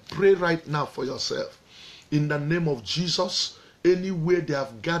consume them. Pray right now for yourself. In the name of Jesus, anywhere they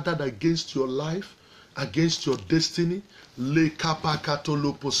have gathered against your life, against your destiny, let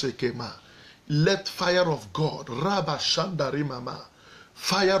fire of God,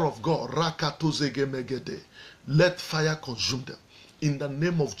 fire of God, let fire consume them. In the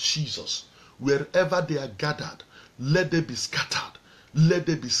name of Jesus, wherever they are gathered, let they be scattered. Let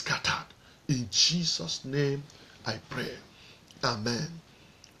they be scattered. In Jesus' name I pray. Amen.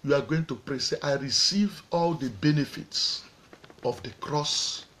 You are going to pray, say, I receive all the benefits of the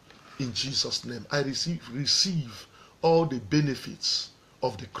cross in Jesus' name. I receive all the benefits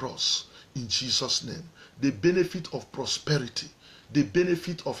of the cross in Jesus' name. The benefit of prosperity, the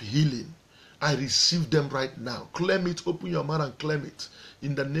benefit of healing. I receive them right now. Claim it. Open your mouth and claim it.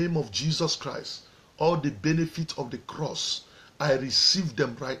 In the name of Jesus Christ, all the benefits of the cross, I receive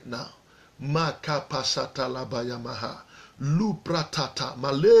them right now. Maka pasata labayamaha. Lu pratata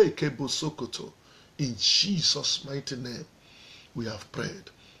male kebosokoto. In Jesus' mighty name, we have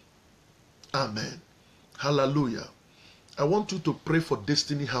prayed. Amen. Hallelujah. I want you to pray for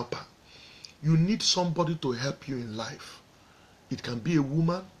destiny helper. You need somebody to help you in life. It can be a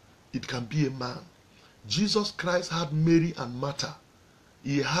woman. It can be a man. Jesus Christ had Mary and Martha.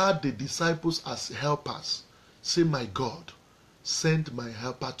 He had the disciples as helpers. Say, my God, send my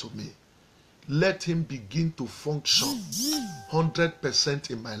helper to me. Let him begin to function 100%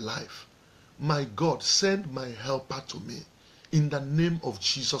 in my life. My God, send my helper to me. In the name of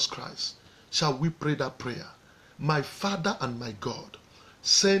Jesus Christ, shall we pray that prayer? My Father and my God,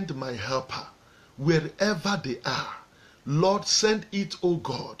 send my helper wherever they are. Lord, send it, O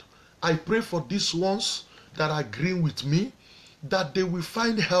God. I pray for these ones that are agreeing with me, that they will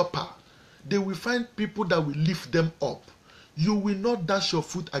find helper. They will find people that will lift them up. You will not dash your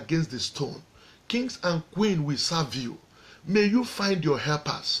foot against the stone. Kings and queens will serve you. May you find your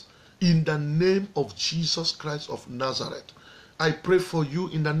helpers in the name of Jesus Christ of Nazareth. I pray for you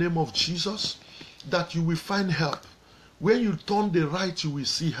in the name of Jesus that you will find help. When you turn the right, you will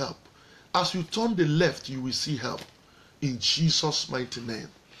see help. As you turn the left, you will see help. In Jesus' mighty name.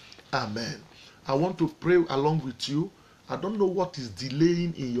 Amen. I want to pray along with you. I don't know what is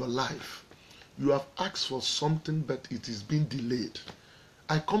delaying in your life. You have asked for something, but it is being delayed.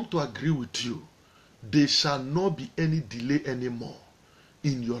 I come to agree with you. There shall not be any delay anymore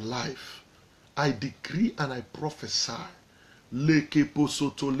in your life. I decree and I prophesy. Leke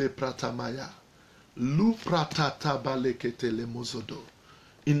posoto le pratamaya. Lu pratata balekete le mozodo.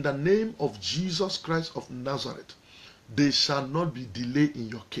 In the name of Jesus Christ of Nazareth, there shall not be delay in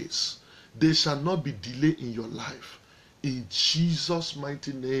your case. There shall not be delay in your life. In Jesus'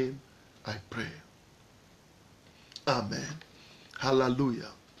 mighty name, I pray. Amen. Hallelujah.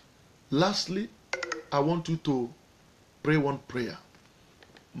 Lastly, I want you to pray one prayer.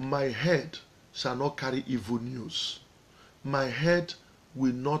 My head shall not carry evil news. My head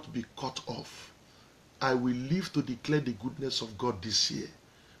will not be cut off. I will live to declare the goodness of God this year.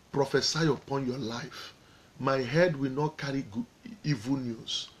 Prophesy upon your life. My head will not carry evil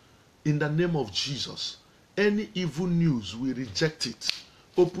news. In the name of Jesus, any evil news, we reject it.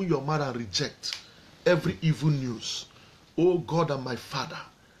 Open your mouth and reject every evil news. Oh God and my Father,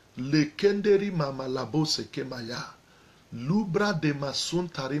 lekenderi mama labo sekemaya, lubra de masun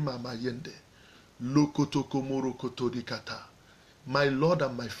tarima mayende, lokotoko morokoto dikata. My Lord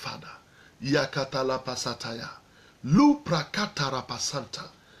and my Father, yakata la pasataya, luprakata rapasanta.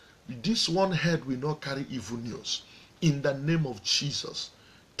 This one head will not carry evil news. In the name of Jesus.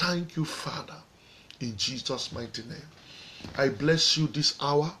 Thank you, Father. In Jesus' mighty name. I bless you this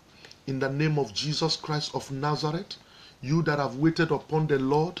hour. In the name of Jesus Christ of Nazareth. You that have waited upon the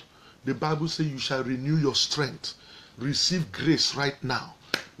Lord. The Bible says you shall renew your strength. Receive grace right now.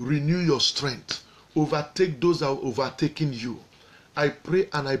 Renew your strength. Overtake those that are overtaking you. I pray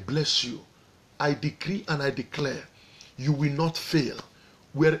and I bless you. I decree and I declare. You will not fail.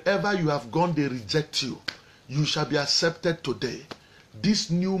 Wherever you have gone, they reject you. You shall be accepted today. This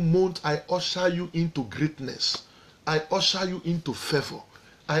new month, I usher you into greatness. I usher you into favor.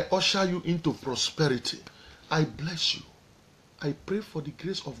 I usher you into prosperity. I bless you. I pray for the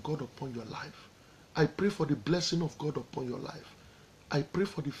grace of God upon your life. I pray for the blessing of God upon your life. I pray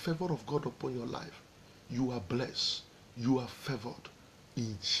for the favor of God upon your life. You are blessed. You are favored.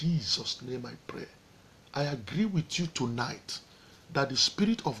 In Jesus' name I pray. I agree with you tonight that the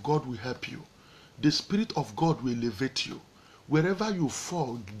Spirit of God will help you. The Spirit of God will elevate you. Wherever you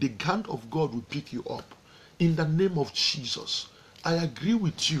fall, the hand of God will pick you up. In the name of Jesus, I agree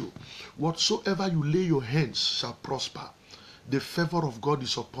with you. Whatsoever you lay your hands shall prosper. The favor of God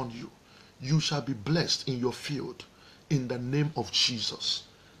is upon you. You shall be blessed in your field. In the name of Jesus.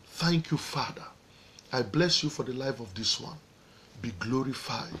 Thank you, Father. I bless you for the life of this one. Be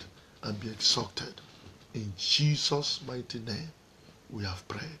glorified and be exalted. In Jesus' mighty name, we have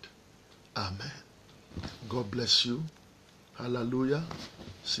prayed. Amen. God bless you. Hallelujah.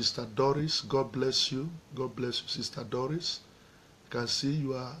 Sister Doris, God bless you. God bless you, Sister Doris. You can see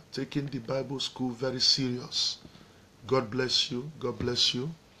you are taking the Bible school very serious. God bless you. God bless you.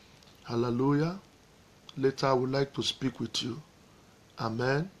 Hallelujah. Later, I would like to speak with you.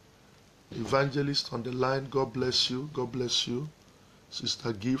 Amen. Evangelist on the line, God bless you. God bless you.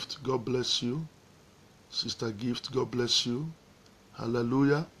 Sister Gift, God bless you. Sister Gift, God bless you.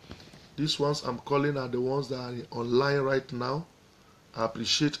 Hallelujah. These ones I'm calling are the ones that are online right now. I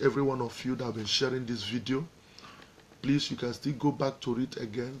appreciate every one of you that have been sharing this video. Please, you can still go back to it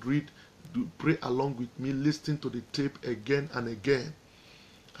again. Read, pray along with me. Listen to the tape again and again.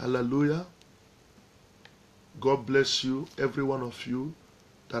 Hallelujah. God bless you, every one of you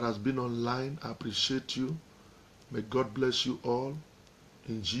that has been online. I appreciate you. May God bless you all.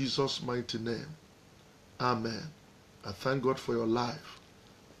 In Jesus' mighty name. Amen. I thank God for your life.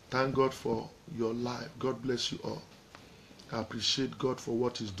 Thank God for your life. God bless you all. I appreciate God for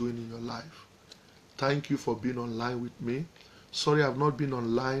what He's doing in your life. Thank you for being online with me. Sorry I've not been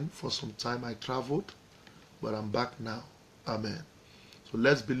online for some time. I traveled, but I'm back now. Amen. So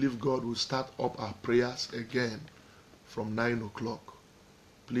let's believe God will start up our prayers again from 9 o'clock.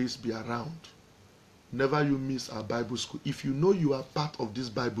 Please be around. Never you miss our Bible school. If you know you are part of this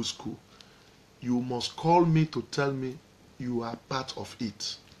Bible school, you must call me to tell me you are part of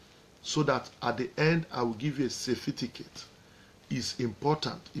it, so that at the end I will give you a certificate. It's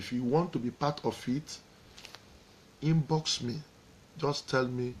important. If you want to be part of it, inbox me. Just tell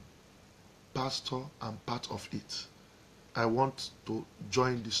me, Pastor, I'm part of it. I want to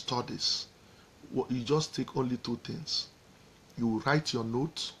join the studies. You just take only 2 things. You write your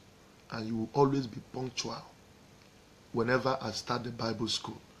notes, and you will always be punctual. Whenever I start the Bible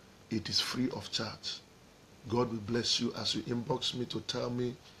school, it is free of charge. God will bless you as you inbox me to tell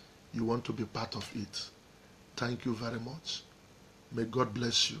me you want to be part of it. Thank you very much. May God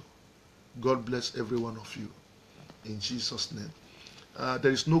bless you. God bless every one of you. In Jesus' name.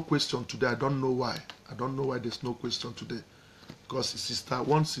 There is no question today. I don't know why. I don't know why there's no question today. Because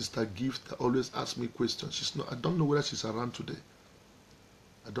one sister Gift always asks me questions. I don't know whether she's around today.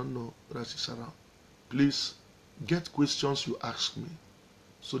 I don't know whether she's around. Please get questions you ask me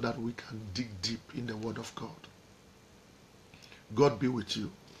so that we can dig deep in the Word of God. God be with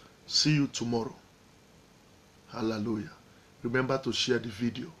you. See you tomorrow. Hallelujah. Remember to share the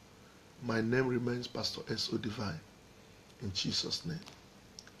video. My name remains Pastor S.O. Divine. In Jesus' name.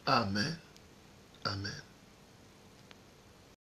 Amen. Amen.